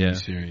Yeah.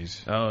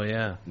 series Oh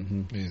yeah.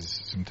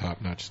 is some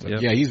top-notch stuff.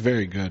 Yep. Yeah, he's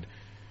very good.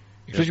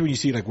 Especially when you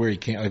see like where he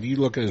came. If you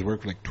look at his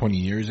work like 20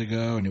 years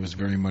ago, and it was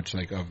very much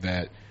like of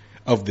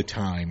the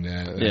time.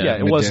 Yeah,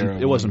 it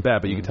wasn't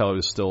bad, but you could tell it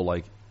was still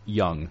like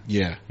young.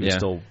 Yeah, He was Yeah.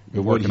 still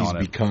but what working he's on it.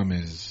 become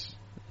is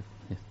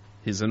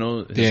He's his Dan.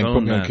 Put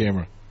own me on man.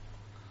 camera.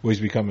 What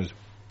he's become is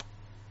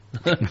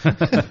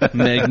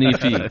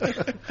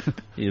Magnifique.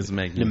 He is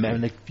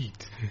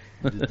magnifique.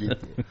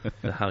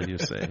 How you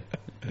say?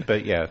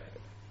 But yeah,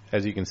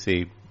 as you can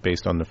see,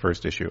 based on the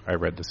first issue, I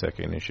read the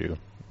second issue,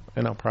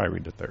 and I'll probably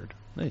read the third.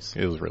 Nice.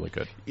 It was really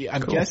good. Yeah,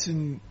 I'm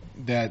guessing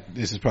that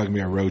this is probably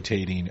going to be a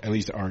rotating, at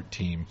least art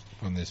team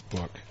on this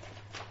book.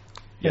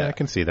 Yeah, I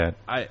can see that.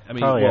 I mean,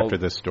 Probably well, after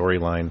this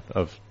storyline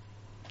of,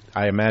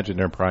 I imagine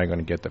they're probably going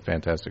to get the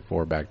Fantastic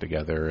Four back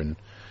together and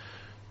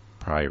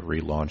probably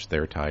relaunch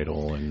their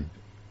title and,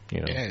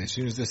 Yeah, as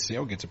soon as this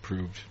sale gets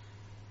approved,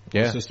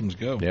 yeah, all systems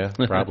go. yeah,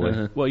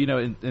 probably. Well,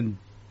 and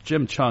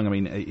Jim Chung, I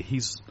mean,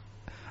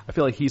 I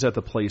feel like he's at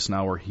the place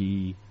now where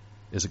he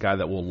is a guy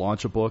that will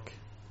launch a book,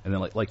 and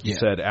then like you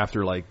said,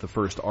 after like the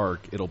first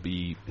arc,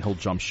 he'll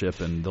jump ship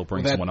and they'll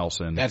bring someone else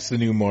in. That's the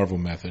new Marvel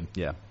method.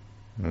 Yeah.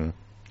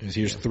 Is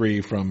here's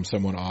 3 from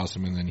someone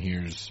awesome, and then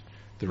here's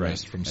the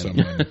rest from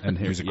someone, and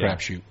here's a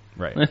crapshoot.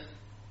 Right.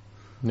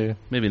 Yeah.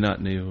 Maybe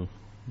not new.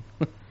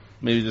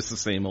 Maybe just the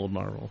same old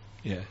Marvel.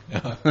 Yeah.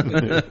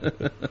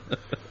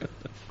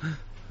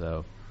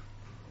 So.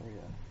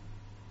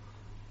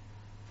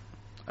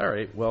 All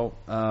right. Well,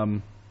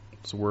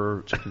 so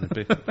we're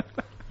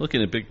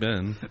Looking at Big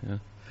Ben. Yeah.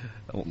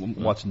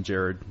 watching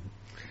Jared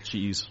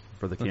cheese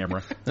for the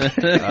camera.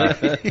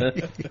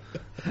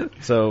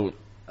 So,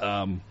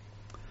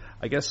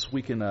 I guess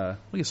we can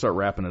start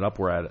wrapping it up.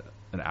 We're at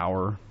an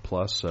hour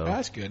plus. So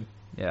That's good.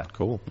 yeah,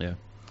 Cool. Yeah.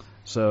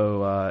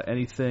 So,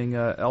 anything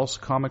else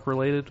comic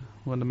related you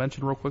wanted to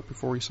mention real quick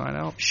before we sign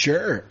out?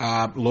 Sure.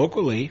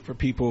 Locally, for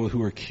people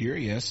who are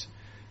curious,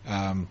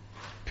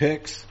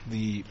 PIX,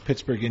 the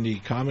Pittsburgh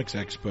Indie Comics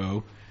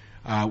Expo,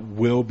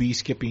 will be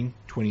skipping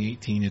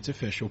 2018. It's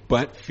official,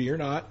 but fear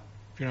not,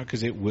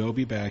 because it will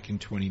be back in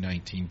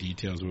 2019.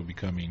 Details will be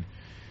coming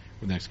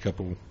for the next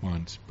couple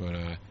months, but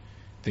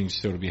things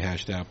still to be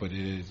hashed out. But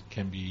it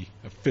can be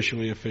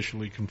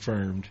officially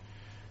confirmed.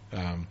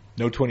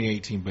 No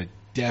 2018, but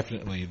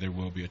definitely there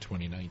will be a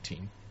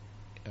 2019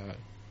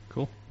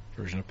 Cool.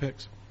 version of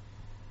PIX.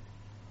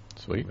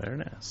 Sweet. Very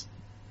nice.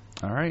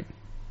 All right.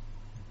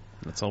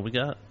 That's all we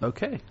got.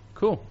 Okay.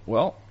 Cool.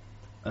 Well,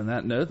 on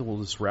that note,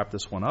 we'll just wrap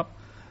this one up.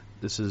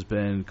 This has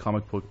been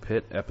Comic Book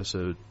Pit,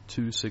 episode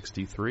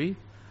 263.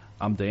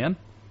 I'm Dan.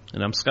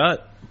 And I'm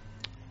Scott.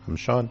 I'm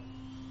Sean.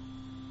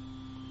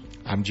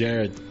 I'm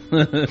Jared.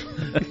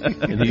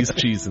 And he's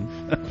cheesing.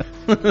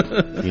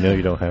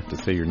 You don't have to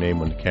say your name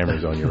when the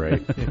camera's on you,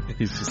 right?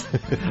 He's just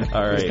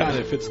All right. It kind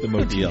of fits the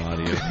motif. the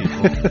audio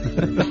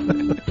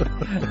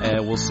people.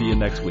 And we'll see you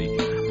next week.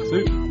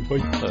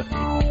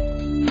 Bye.